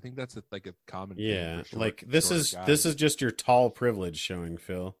shoes. I think that's like a common thing. Yeah, like this is just your tall privilege showing,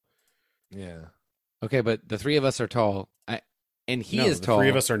 Phil. Yeah. Okay, but the three of us are tall. And he is tall. The three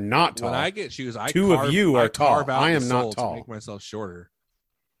of us are not tall. When I get shoes, two of you are tall. I am not tall. To make myself shorter.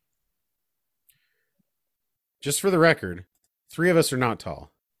 Just for the record, three of us are not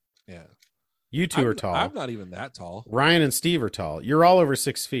tall. Yeah. You two are tall. I'm not even that tall. Ryan and Steve are tall. You're all over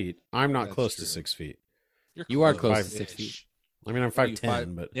 6 feet. I'm not close to 6 feet. You are close to 6 feet. I mean, I'm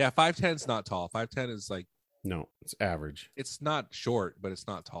 5'10", but... Yeah, 5'10" is not tall. 5'10" is like... No, it's average. It's not short, but it's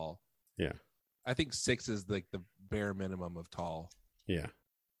not tall. Yeah. I think 6 is like the bare minimum of tall. Yeah.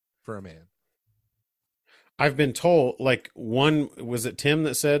 For a man. I've been told, like, was it Tim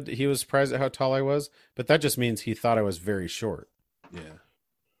that said he was surprised at how tall I was? But that just means he thought I was very short. Yeah.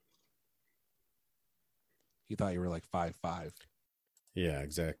 He thought you were like 5'5". Yeah,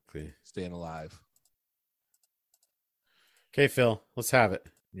 exactly. Staying alive. Okay, Phil, let's have it.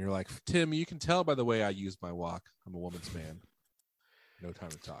 And you're like, Tim, you can tell by the way I use my walk. I'm a woman's man. No time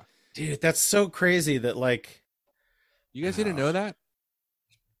to talk. Dude, that's so crazy that, like... You guys didn't know that?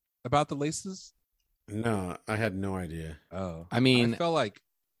 About the laces? No, I had no idea. Oh. I mean... I felt like...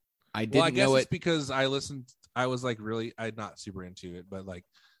 I didn't know it's because I was like really... I'm not super into it, but like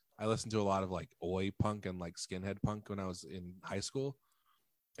I listened to a lot of like oi punk and like skinhead punk when I was in high school.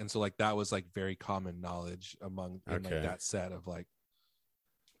 And so like that was like very common knowledge among like that set of like...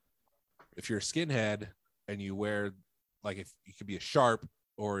 If you're a skinhead and you wear... Like if you could be a sharp,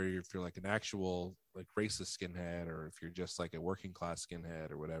 or if you're like an actual like racist skinhead, or if you're just like a working class skinhead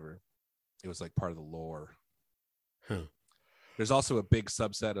or whatever, it was like part of the lore. Huh. There's also a big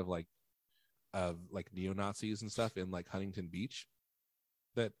subset of like neo-Nazis and stuff in like Huntington Beach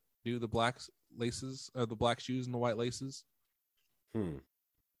that do the black laces, the black shoes and the white laces.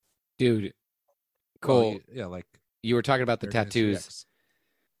 Dude, Cole. Well, yeah, like you were talking about the tattoos.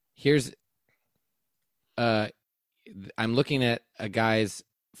 Here's I'm looking at a guy's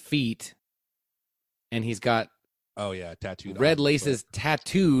feet, and he's got tattooed red laces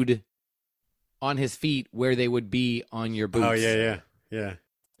tattooed on his feet where they would be on your boots. Oh yeah.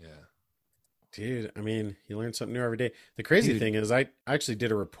 Dude, I mean, you learn something new every day. The crazy thing is, I actually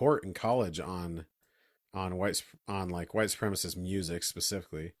did a report in college on white supremacist music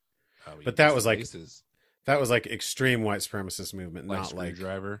specifically, but that was like extreme white supremacist movement, like not like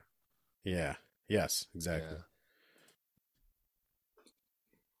Driver. Yeah. Yes. Exactly. Yeah.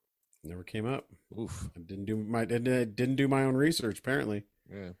 Never came up. Oof! I didn't do my own research. Apparently,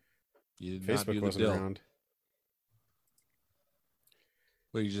 yeah. You did Facebook wasn't around.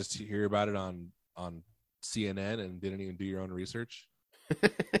 Well, you just hear about it on CNN and didn't even do your own research.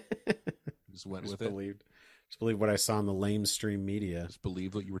 Just went with it. Just believe what I saw in the lamestream media. Just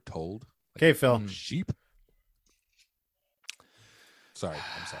believe what you were told. Okay, Phil. Sheep. Sorry,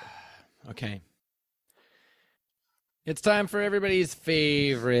 I'm sorry. Okay. It's time for everybody's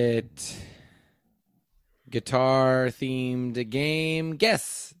favorite guitar-themed game.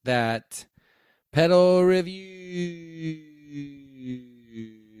 Guess that pedal review.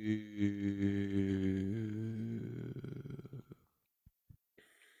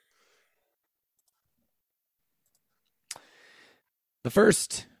 The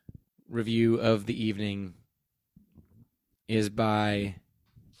first review of the evening is by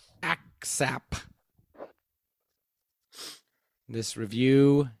AXAP. This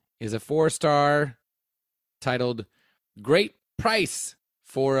review is a 4-star titled Great Price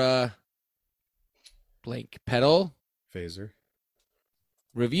for a blank pedal. Phaser.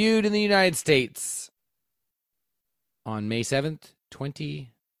 Reviewed in the United States on May 7th,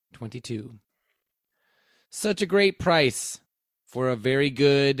 2022. Such a great price for a very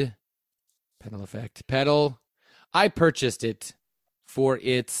good pedal effect pedal. I purchased it for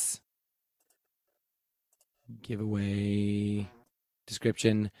its Giveaway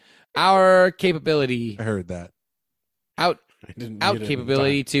description. Our capability. I heard that. Out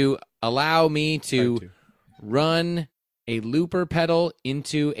capability to allow me to run a looper pedal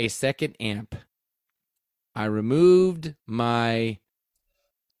into a second amp. I removed my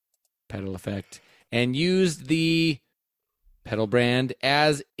pedal effect and used the pedal brand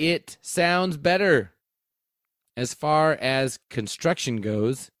as it sounds better. As far as construction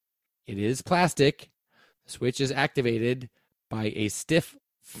goes, it is plastic. The switch is activated by a stiff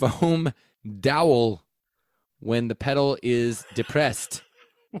foam dowel when the pedal is depressed.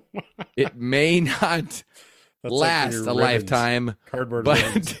 It may not last a lifetime,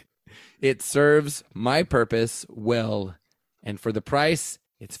 but it serves my purpose well. And for the price,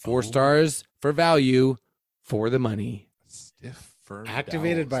 it's 4 stars for value for the money. Stiff firm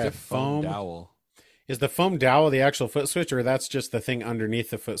Activated dowel. by a Stiff foam dowel. Is the foam dowel the actual foot switch, or that's just the thing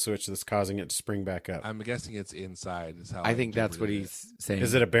underneath the foot switch that's causing it to spring back up? I'm guessing it's inside. Is how I think that's what he's saying.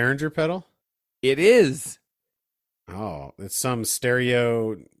 Is it a Behringer pedal? It is. Oh, it's some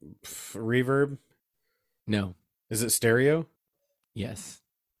stereo reverb? No. Is it stereo? Yes.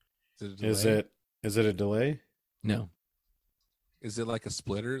 Is it a delay? No. Is it like a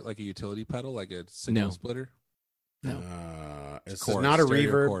splitter, like a utility pedal, like a signal splitter? No. It's not a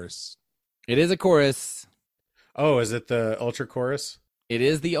reverb. Chorus. It is a chorus. Oh, is it the Ultra Chorus? It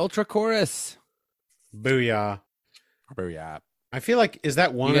is the Ultra Chorus. Booyah. Booyah. I feel like, is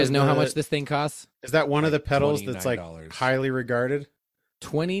that one You guys of know how much this thing costs? Is that one of the pedals $29. that's like highly regarded?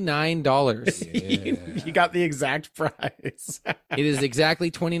 $29. You got the exact price. It is exactly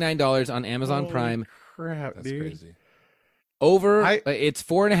 $29 on Amazon Prime. Crap, That's dude. crazy. It's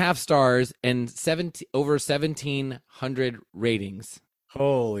 4.5 stars and over 1,700 ratings.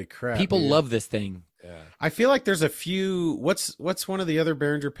 Holy crap. People dude. love this thing. Yeah. I feel like there's a few. What's one of the other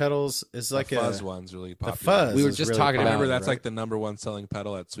Behringer pedals? Is like the fuzz one's really popular. The fuzz. We were just talking about. Remember, that's right? like the #1 selling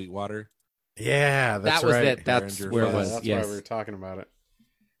pedal at Sweetwater. Yeah, that's that was right. it. That's Behringer where it fuzz. was. That's yes. why we were talking about it.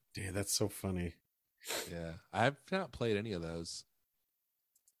 Dude, that's so funny. Yeah, I've not played any of those.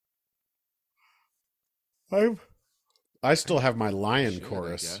 I still have my Lion Should,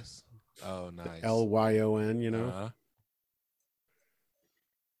 chorus. I guess. Oh, nice. LYON, you know. Uh-huh.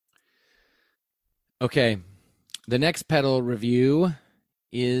 Okay. The next pedal review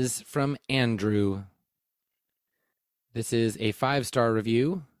is from Andrew. This is a 5-star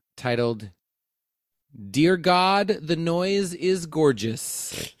review titled, Dear God, the noise is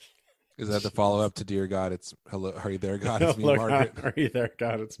gorgeous. Is that the follow-up to Dear God, it's Hello, Are You There, God? It's me, Look, Margaret. Are you there,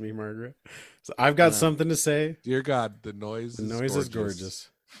 God? It's me, Margaret. So I've got something to say. Dear God, the noise Is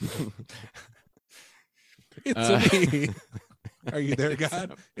gorgeous. It's a me. Are you there,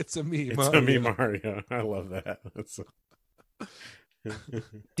 God? It's a me, It's Mario. a me, Mario. I love that. That's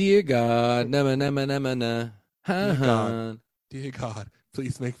Dear God, nama nama nama na. Dear God, dear God,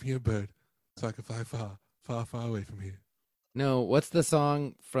 please make me a bird so I can fly far, far, far away from here. No, what's the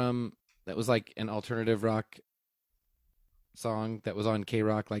song from that was like an alternative rock song that was on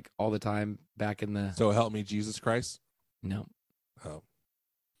K-Rock like all the time back in the... So help me, Jesus Christ? No. Oh.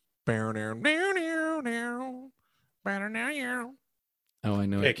 Oh, I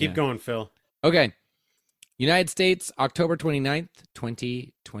know okay, it. keep going, Phil. Okay. United States, October 29th,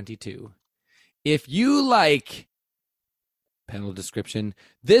 2022. If you like pedal description,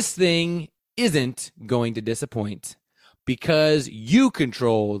 this thing isn't going to disappoint because you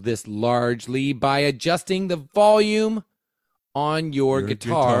control this largely by adjusting the volume on your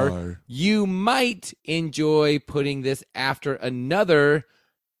guitar. You might enjoy putting this after another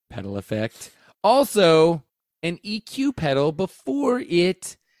pedal effect. Also, an EQ pedal before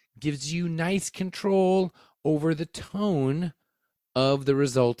it gives you nice control over the tone of the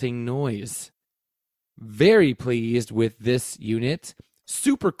resulting noise. Very pleased with this unit.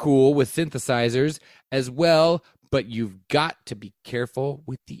 Super cool with synthesizers as well, but you've got to be careful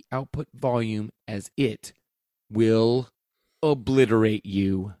with the output volume as it will obliterate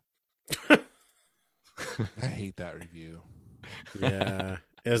you. I hate that review. Yeah.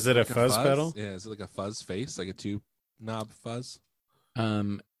 Is it a fuzz pedal? Yeah, is it like a fuzz face? Like a 2-knob fuzz?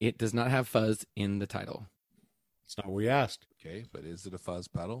 It does not have fuzz in the title. It's not what we asked. Okay, but is it a fuzz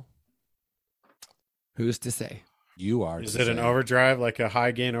pedal? Who's to say? You are. Is it an overdrive, like a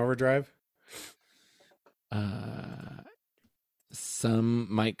high gain overdrive?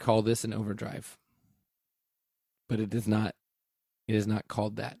 Some might call this an overdrive, but it is not. It is not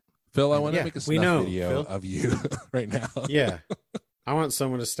called that. Phil, I want to make a snuff video Phil. of you right now. Yeah. I want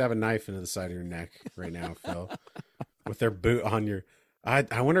someone to stab a knife into the side of your neck right now, Phil, with their boot on your...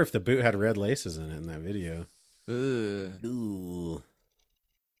 I wonder if the boot had red laces in it in that video. Ugh. Ooh.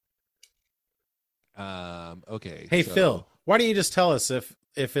 Okay. Hey, so, Phil, why don't you just tell us if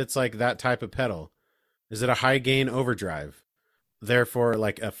it's like that type of pedal? Is it a high gain overdrive? Therefore,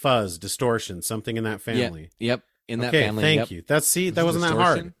 like a fuzz, distortion, something in that family. Yep. In that Okay, family. thank you. That wasn't that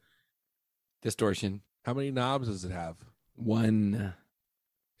hard. Distortion. How many knobs does it have? 1.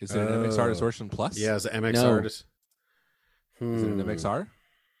 Is it an MXR distortion plus? Yeah, is it MXR? No. Is it an MXR?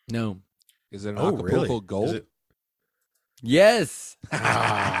 No. Is it an Oh, Acapulco really? Gold? Is it... Yes.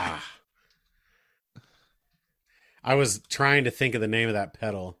 Ah. I was trying to think of the name of that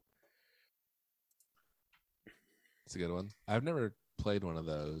pedal. It's a good one. I've never played one of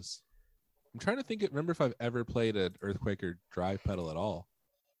those. I'm trying to remember if I've ever played an Earthquake or Drive pedal at all.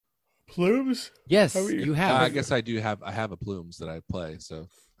 Plumes? Yes, How are you? you have. I guess I do have. I have a Plumes that I play, so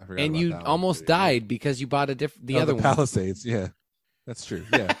I forgot. And about you that one. almost died because you bought the other one. Palisades. Yeah, that's true.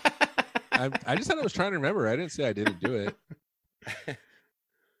 Yeah, I just thought I was trying to remember. I didn't say I didn't do it.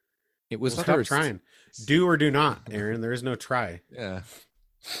 It was Stop first. trying. Do or do not, Aaron. There is no try. Yeah,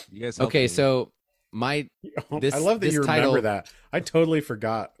 you guys. helped Okay, me. so I love that you remember that. I totally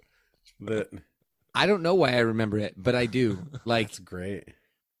forgot that. I don't know why I remember it, but I do. Like, That's great.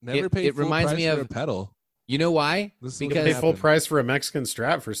 Never it- paid it full reminds price me for of- a pedal. you know why? This is You Because- pay full happened. price for a Mexican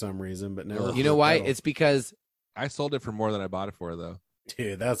strap for some reason, but never. Ugh. for You know a why? pedal. It's because I sold it for more than I bought it for, though.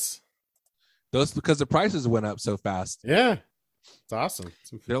 Dude, that's Because the prices went up so fast. yeah, it's awesome.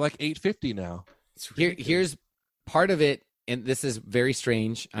 They're like $850 now. here's part of it, and this is very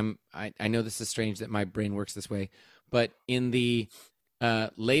strange. I know this is strange that my brain works this way, but in the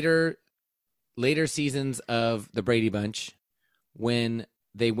later seasons of the Brady Bunch, when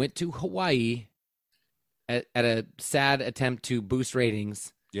they went to Hawaii at a sad attempt to boost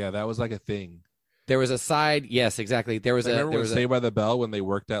ratings, Yeah, that was like a thing. there was a side. Yes, exactly. There was Remember there when was Saved by the Bell when they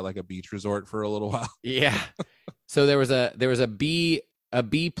worked at like a beach resort for a little while? yeah. So there was a B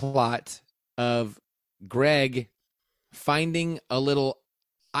plot of Greg finding a little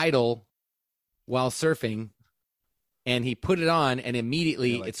idol while surfing, and he put it on, and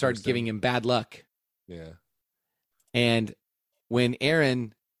immediately Yeah, like it started Thursday. giving him bad luck. Yeah. And when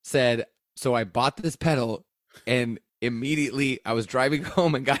Aaron said, "So I bought this pedal," and immediately I was driving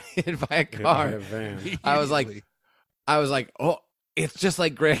home and got hit by a car, I was like, Immediately. "Oh, it's just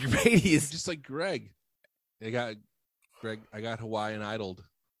like Greg It's Brady's." just like Greg. I got Hawaiian idled.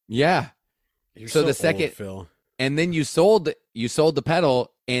 Yeah. You're So the old, second- Phil. And then you sold the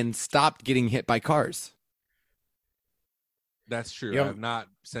pedal and stopped getting hit by cars. That's true. You I haven't- have not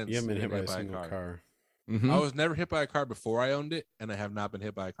since You haven't been been hit by a single car. Mhm. I was never hit by a car before I owned it, and I have not been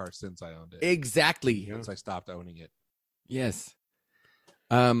hit by a car since I owned it. Exactly. Yeah. Since I stopped owning it. Yes.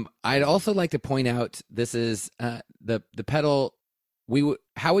 I'd also like to point out this is the pedal.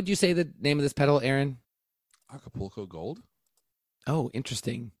 How would you say the name of this pedal, Aaron? Acapulco Gold? Oh,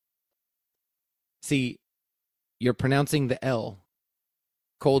 interesting. See, you're pronouncing the L.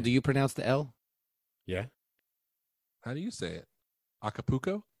 Cole, do you pronounce the L? Yeah. How do you say it?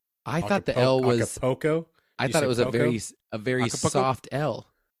 Acapulco? I thought the L was. Acapulco. I You thought say it was Poco? a very Acapulco? soft L.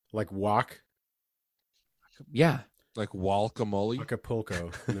 Like walk. Yeah. Like guacamole?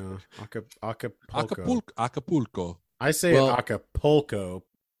 Acapulco. No. Acapulco. Acapulco. I say Well- Acapulco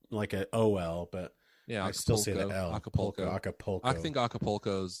like a OL, but Yeah, I still say the Acapulco. L. Acapulco. Acapulco. I think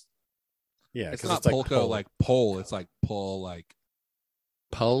Acapulco's. yeah, It's 'cause not like polka pole. like pole. It's like pull like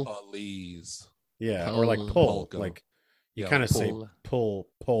Pull. police. yeah, or like Pol- pull. Polko. Like you Yeah, kind of like say pull.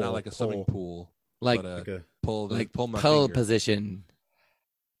 pull. Not like a swimming pool. Like but, Like a, pull my pull finger. position.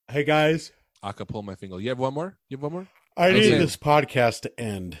 hey guys, I could pull my finger. You have one more? You have one more? I Okay. need this podcast to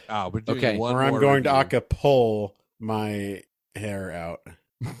end, Ah, we're doing Okay. one or I'm more going to review. pull my hair out.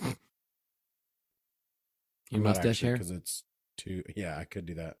 Your mustache hair? because it's too. Yeah, I could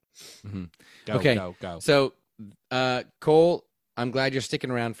do that. Go, Okay. Go. So, Cole, I'm glad you're sticking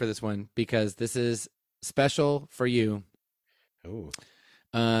around for this one because this is special for you. Oh,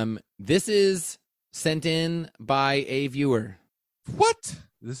 This is sent in by a viewer. What?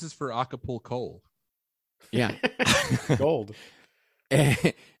 This is for Acapulco. Yeah. gold.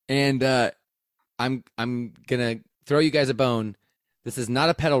 And I'm gonna throw you guys a bone. This is not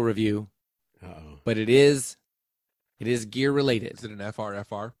a pedal review, Uh-oh. but it is gear related. Is it an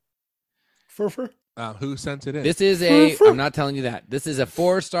FRFR? Fur. Who sent it in? This is a. I'm not telling you that. This is a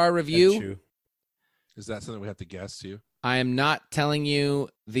 4-star review. Is that something we have to guess too? I am not telling you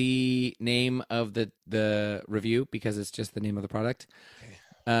the name of the review because it's just the name of the product.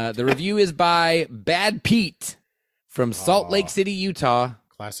 The review is by Bad Pete from Salt Lake City, Utah.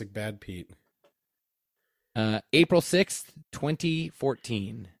 Classic Bad Pete. April 6th,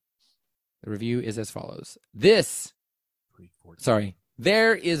 2014. The review is as follows.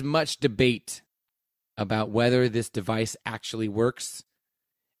 There is much debate about whether this device actually works,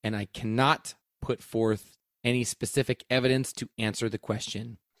 and I cannot put forth any specific evidence to answer the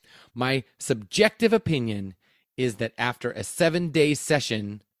question. My subjective opinion is that after a 7-day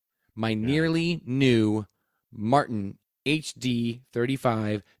session, my nearly new Martin HD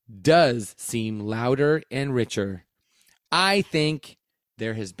 35 does seem louder and richer. I think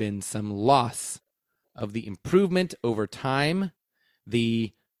there has been some loss of the improvement over time.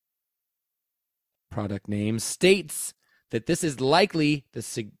 The product name states that this is likely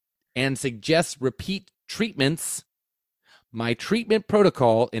and suggests repeat treatments. My treatment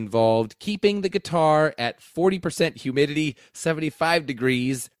protocol involved keeping the guitar at 40% humidity, 75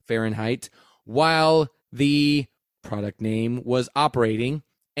 degrees Fahrenheit, while the product name was operating,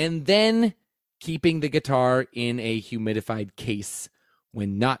 and then keeping the guitar in a humidified case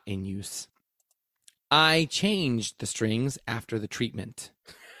when not in use. I changed the strings after the treatment.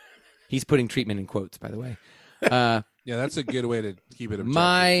 He's putting treatment in quotes, by the way. Yeah, that's a good way to keep it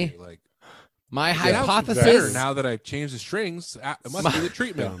objective. My hypothesis. Now that I've changed the strings, it must be the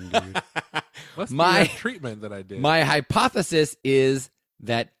treatment. Must be the treatment that I did. My hypothesis is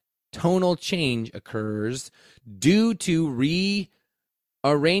that tonal change occurs due to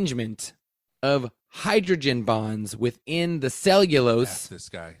rearrangement of hydrogen bonds within the cellulose this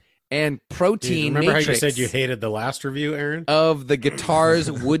guy. and protein remember matrix. How you said you hated the last review, Aaron? Of the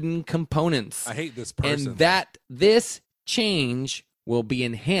guitar's wooden components. I hate this person. And that this change will be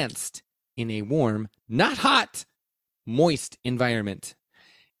enhanced in a warm, not hot, moist environment.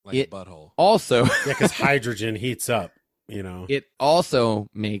 Like a butthole. Also, yeah, because hydrogen heats up, It also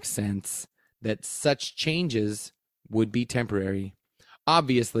makes sense that such changes would be temporary.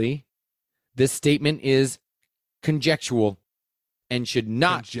 Obviously, this statement is conjectural and should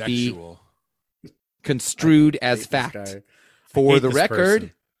not be construed as fact. For the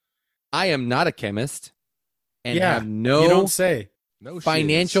record, I am not a chemist and have you don't say.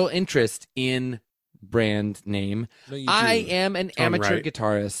 Financial interest in brand name. No, I am an amateur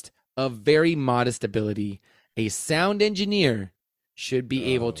guitarist of very modest ability. A sound engineer should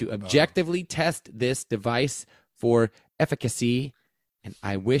be able to objectively test this device for efficacy, and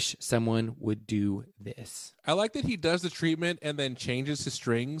I wish someone would do this. I like that he does the treatment and then changes his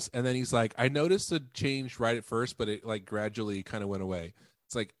strings, and then he's like, I noticed the change right at first, but it like gradually kind of went away.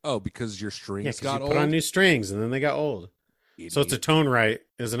 It's like, oh, because your strings got old? Put on new strings, and then they got old. Idiot. So it's a tone right,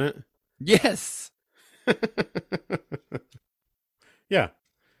 isn't it? Yes. Yeah.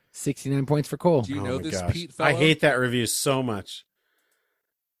 69 points for Cole. Do you know this Pete fellow? I hate that review so much.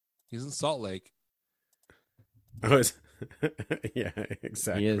 He's in Salt Lake. Oh, yeah,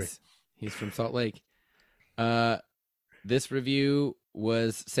 exactly. He is. He's from Salt Lake. This review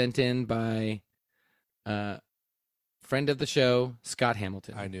was sent in by friend of the show, Scott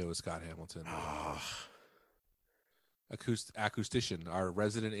Hamilton. I knew it was Scott Hamilton. Acoustician, our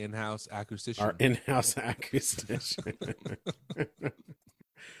resident in-house acoustician. Our in-house acoustician.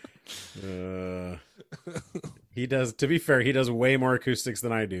 He does, to be fair, he does way more acoustics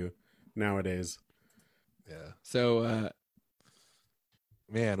than I do nowadays. Yeah. So,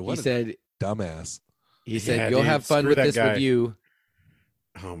 man, what he said, dumbass. He said, "You'll have fun with this review."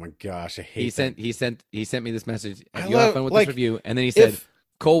 Oh my gosh, I hate. He sent me this message. You'll have fun with this review, and then he said,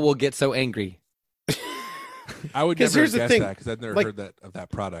 "Cole will get so angry." I would never guess that because I've never heard that of that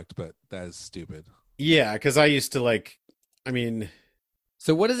product, but that is stupid. Yeah, because I used to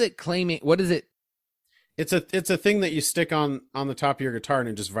So what is it claiming? What is it? It's a thing that you stick on the top of your guitar and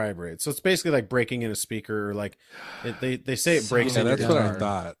it just vibrates. So it's basically like breaking in a speaker, or like they say it breaks in your guitar. That's what I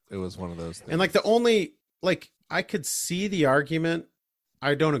thought. It was one of those things. And like the only I could see the argument.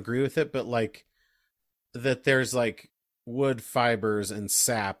 I don't agree with it, but like that there's like wood fibers and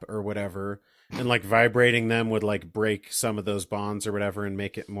sap or whatever, and like vibrating them would like break some of those bonds or whatever and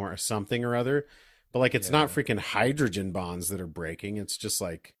make it more something or other. But like it's not freaking hydrogen bonds that are breaking. It's just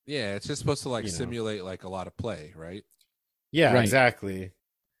like it's just supposed to simulate like a lot of play, right? Yeah, right. Exactly.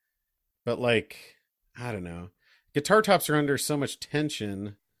 But like I don't know. Guitar tops are under so much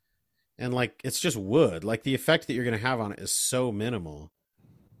tension, and like it's just wood. Like the effect that you're going to have on it is so minimal.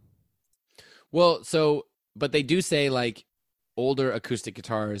 Well, but they do say like older acoustic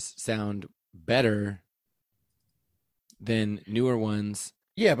guitars sound better than newer ones.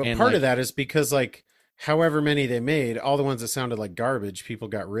 Yeah, but part of that is because like however many they made, all the ones that sounded like garbage, people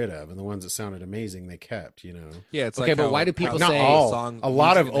got rid of, and the ones that sounded amazing, they kept. Yeah, it's okay. But why do people say not all? A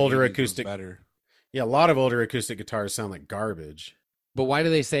lot of older acoustic better. Yeah, a lot of older acoustic guitars sound like garbage. But why do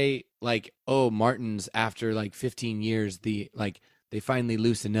they say like, oh, Martins after like 15 years, they finally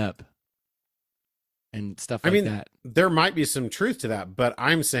loosen up? and stuff like that. There might be some truth to that, but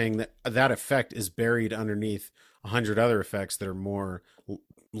I'm saying that that effect is buried underneath 100 other effects that are more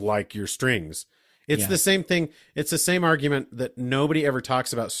like your strings. It's the same thing. It's the same argument that nobody ever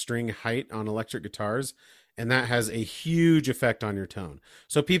talks about string height on electric guitars, and that has a huge effect on your tone.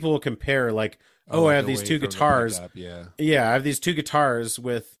 So people will compare like, I have these two guitars. I have these two guitars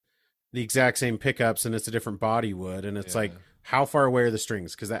with the exact same pickups, and it's a different body wood, and it's like, how far away are the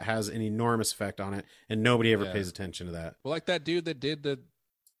strings? Because that has an enormous effect on it, and nobody ever pays attention to that. Well, like that dude that did the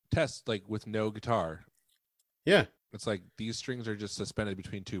test like with no guitar. Yeah. It's like these strings are just suspended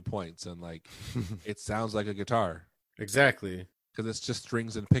between 2 points, and like it sounds like a guitar. Exactly. Because it's just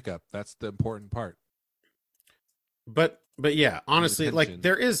strings and pickup. That's the important part. But yeah, honestly, like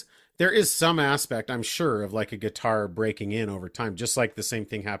there is some aspect, I'm sure, of like a guitar breaking in over time, just like the same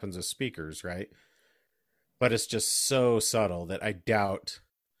thing happens with speakers, right? But it's just so subtle that I doubt,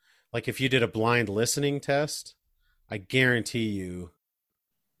 like if you did a blind listening test, I guarantee you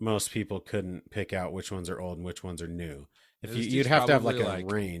most people couldn't pick out which ones are old and which ones are new. If you'd have to have like a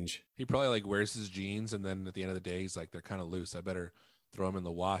range. He probably like wears his jeans, and then at the end of the day, he's like, they're kind of loose. I better throw them in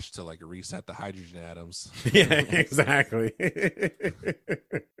the wash to like reset the hydrogen atoms. Yeah, exactly.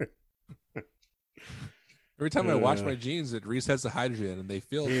 Every time I wash my jeans, it resets the hydrogen, and they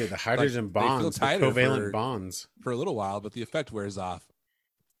feel the hydrogen bonds, the covalent bonds for a little while, but the effect wears off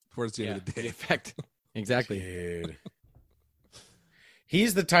towards the end of the day. The effect, exactly. Dude.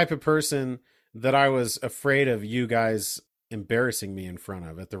 He's the type of person that I was afraid of you guys embarrassing me in front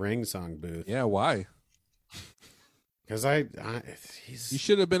of at the Ring Song booth. Yeah, why? Because you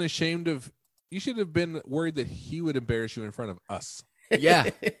should have been ashamed of. You should have been worried that he would embarrass you in front of us. Yeah,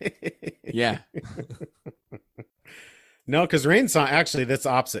 yeah. No, because Rain Song, actually, that's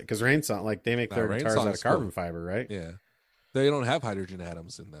opposite. Because Rain Song, like they make their guitars out of carbon fiber, right? Yeah, they don't have hydrogen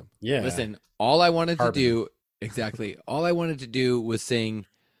atoms in them. Yeah. Listen, all I wanted to do. Exactly. All I wanted to do was sing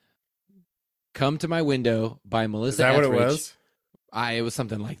 "Come to My Window" by Melissa. Is that Etheridge. what it was? It was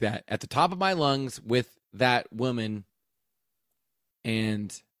something like that. At the top of my lungs with that woman,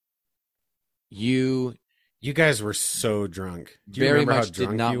 and you guys were so drunk. Do you very remember much how drunk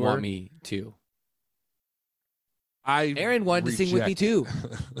did not you were? want me to. I Aaron wanted to sing with me too.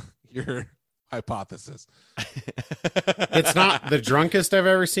 Your hypothesis. It's not the drunkest I've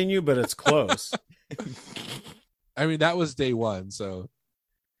ever seen you, but it's close. I mean, that was day one, so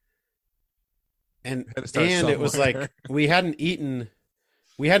and it was like we hadn't eaten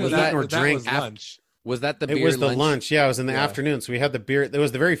or drank lunch. Was that the beer? It was the lunch. Yeah, it was in the afternoon. So we had the beer. It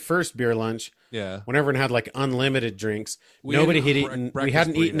was the very first beer lunch. Yeah. When everyone had like unlimited drinks. Nobody had eaten. We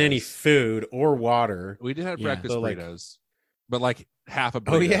hadn't eaten any food or water. We did have breakfast burritos, but like half a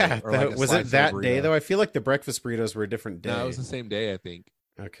burrito. Oh yeah, like was it that day though? I feel like the breakfast burritos were a different day. No, it was the same day, I think.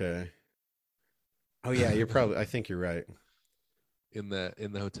 Okay. Oh yeah, I think you're right. In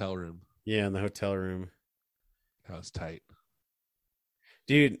the hotel room. Yeah, in the hotel room. That was tight.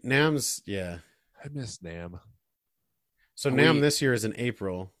 Dude, NAMM's, yeah. I miss NAMM. So NAMM this year is in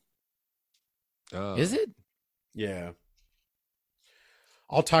April. Oh. Is it? Yeah.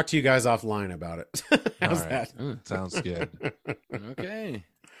 I'll talk to you guys offline about it. How's that? Sounds good. Okay.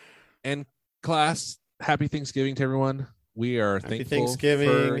 And class, happy Thanksgiving to everyone. We are thankful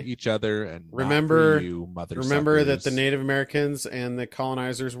for each other, and remember, not for you, mother remember suckers. that the Native Americans and the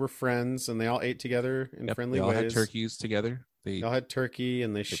colonizers were friends, and they all ate together in friendly ways. They all had turkeys together. They all had turkey,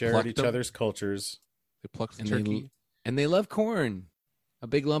 and they shared each other's cultures. They plucked the turkey, and they love corn, a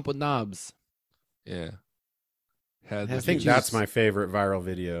big lump with knobs. Yeah, I think that's my favorite viral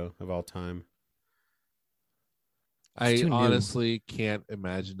video of all time. I honestly can't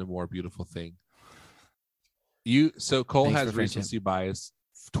imagine a more beautiful thing. Cole has recency bias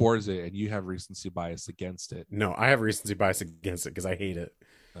towards it, and you have recency bias against it. No, I have recency bias against it because I hate it.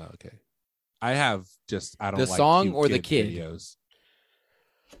 Oh, okay. I don't like the song or the kid videos.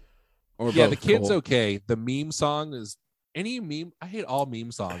 Or yeah, both, the kid's Cole. okay. The meme song is any meme. I hate all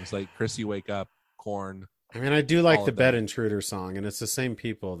meme songs like "Chrissy Wake Up," "Corn." I mean, I do like the Bed Intruder song, and it's the same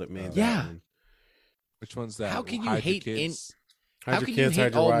people that made that one. Which one's that? How can you hate How can you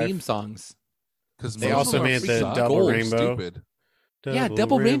hate all wife? meme songs? Because they also made the Double Rainbow. Stupid.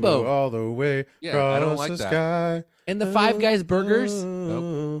 Double rainbow all the way. Yeah, I don't like that. Sky. And the Five Guys burgers.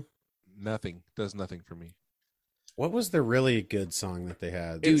 Nope. Nothing does nothing for me. What was the really good song that they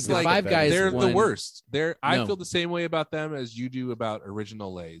had? Dude, the Five Guys. They're the worst. I feel the same way about them as you do about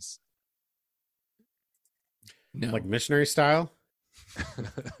Original Lays. No. Like missionary style.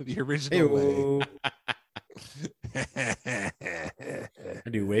 The original Lay. I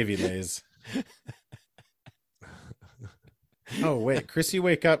do wavy lays. Oh wait, Chrissy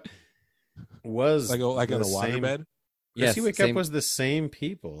Wake Up. was like on a waterbed. Yes, Chrissy Wake Up was the same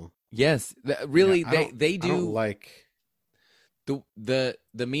people. Yes, really, Yeah, they do I don't like the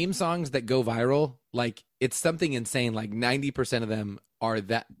meme songs that go viral. Like it's something insane. Like 90% of them are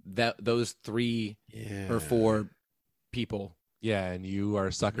that those 3 or 4 people. Yeah, and you are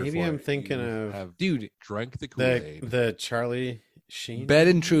a sucker. Maybe for I'm it. thinking You of have dude drank the Kool-Aid. the Charlie Sheen Bed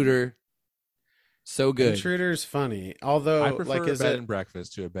Intruder. So good. Intruder's funny. Although I prefer like a is bed it and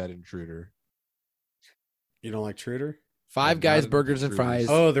breakfast to a bed intruder. you don't like Truder? Five I'm Guys not Burgers and Intruders. Fries.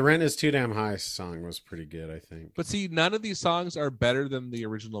 Oh, the Rent is Too Damn High song was pretty good, I think. But see, none of these songs are better than the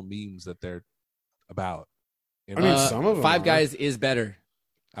original memes that they're about. I mean, some of them Five are. Guys is better.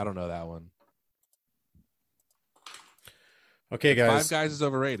 I don't know that one. Okay, guys. Five Guys is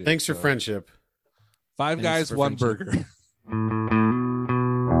overrated. Thanks for friendship. Five Thanks Guys, for one friendship. burger.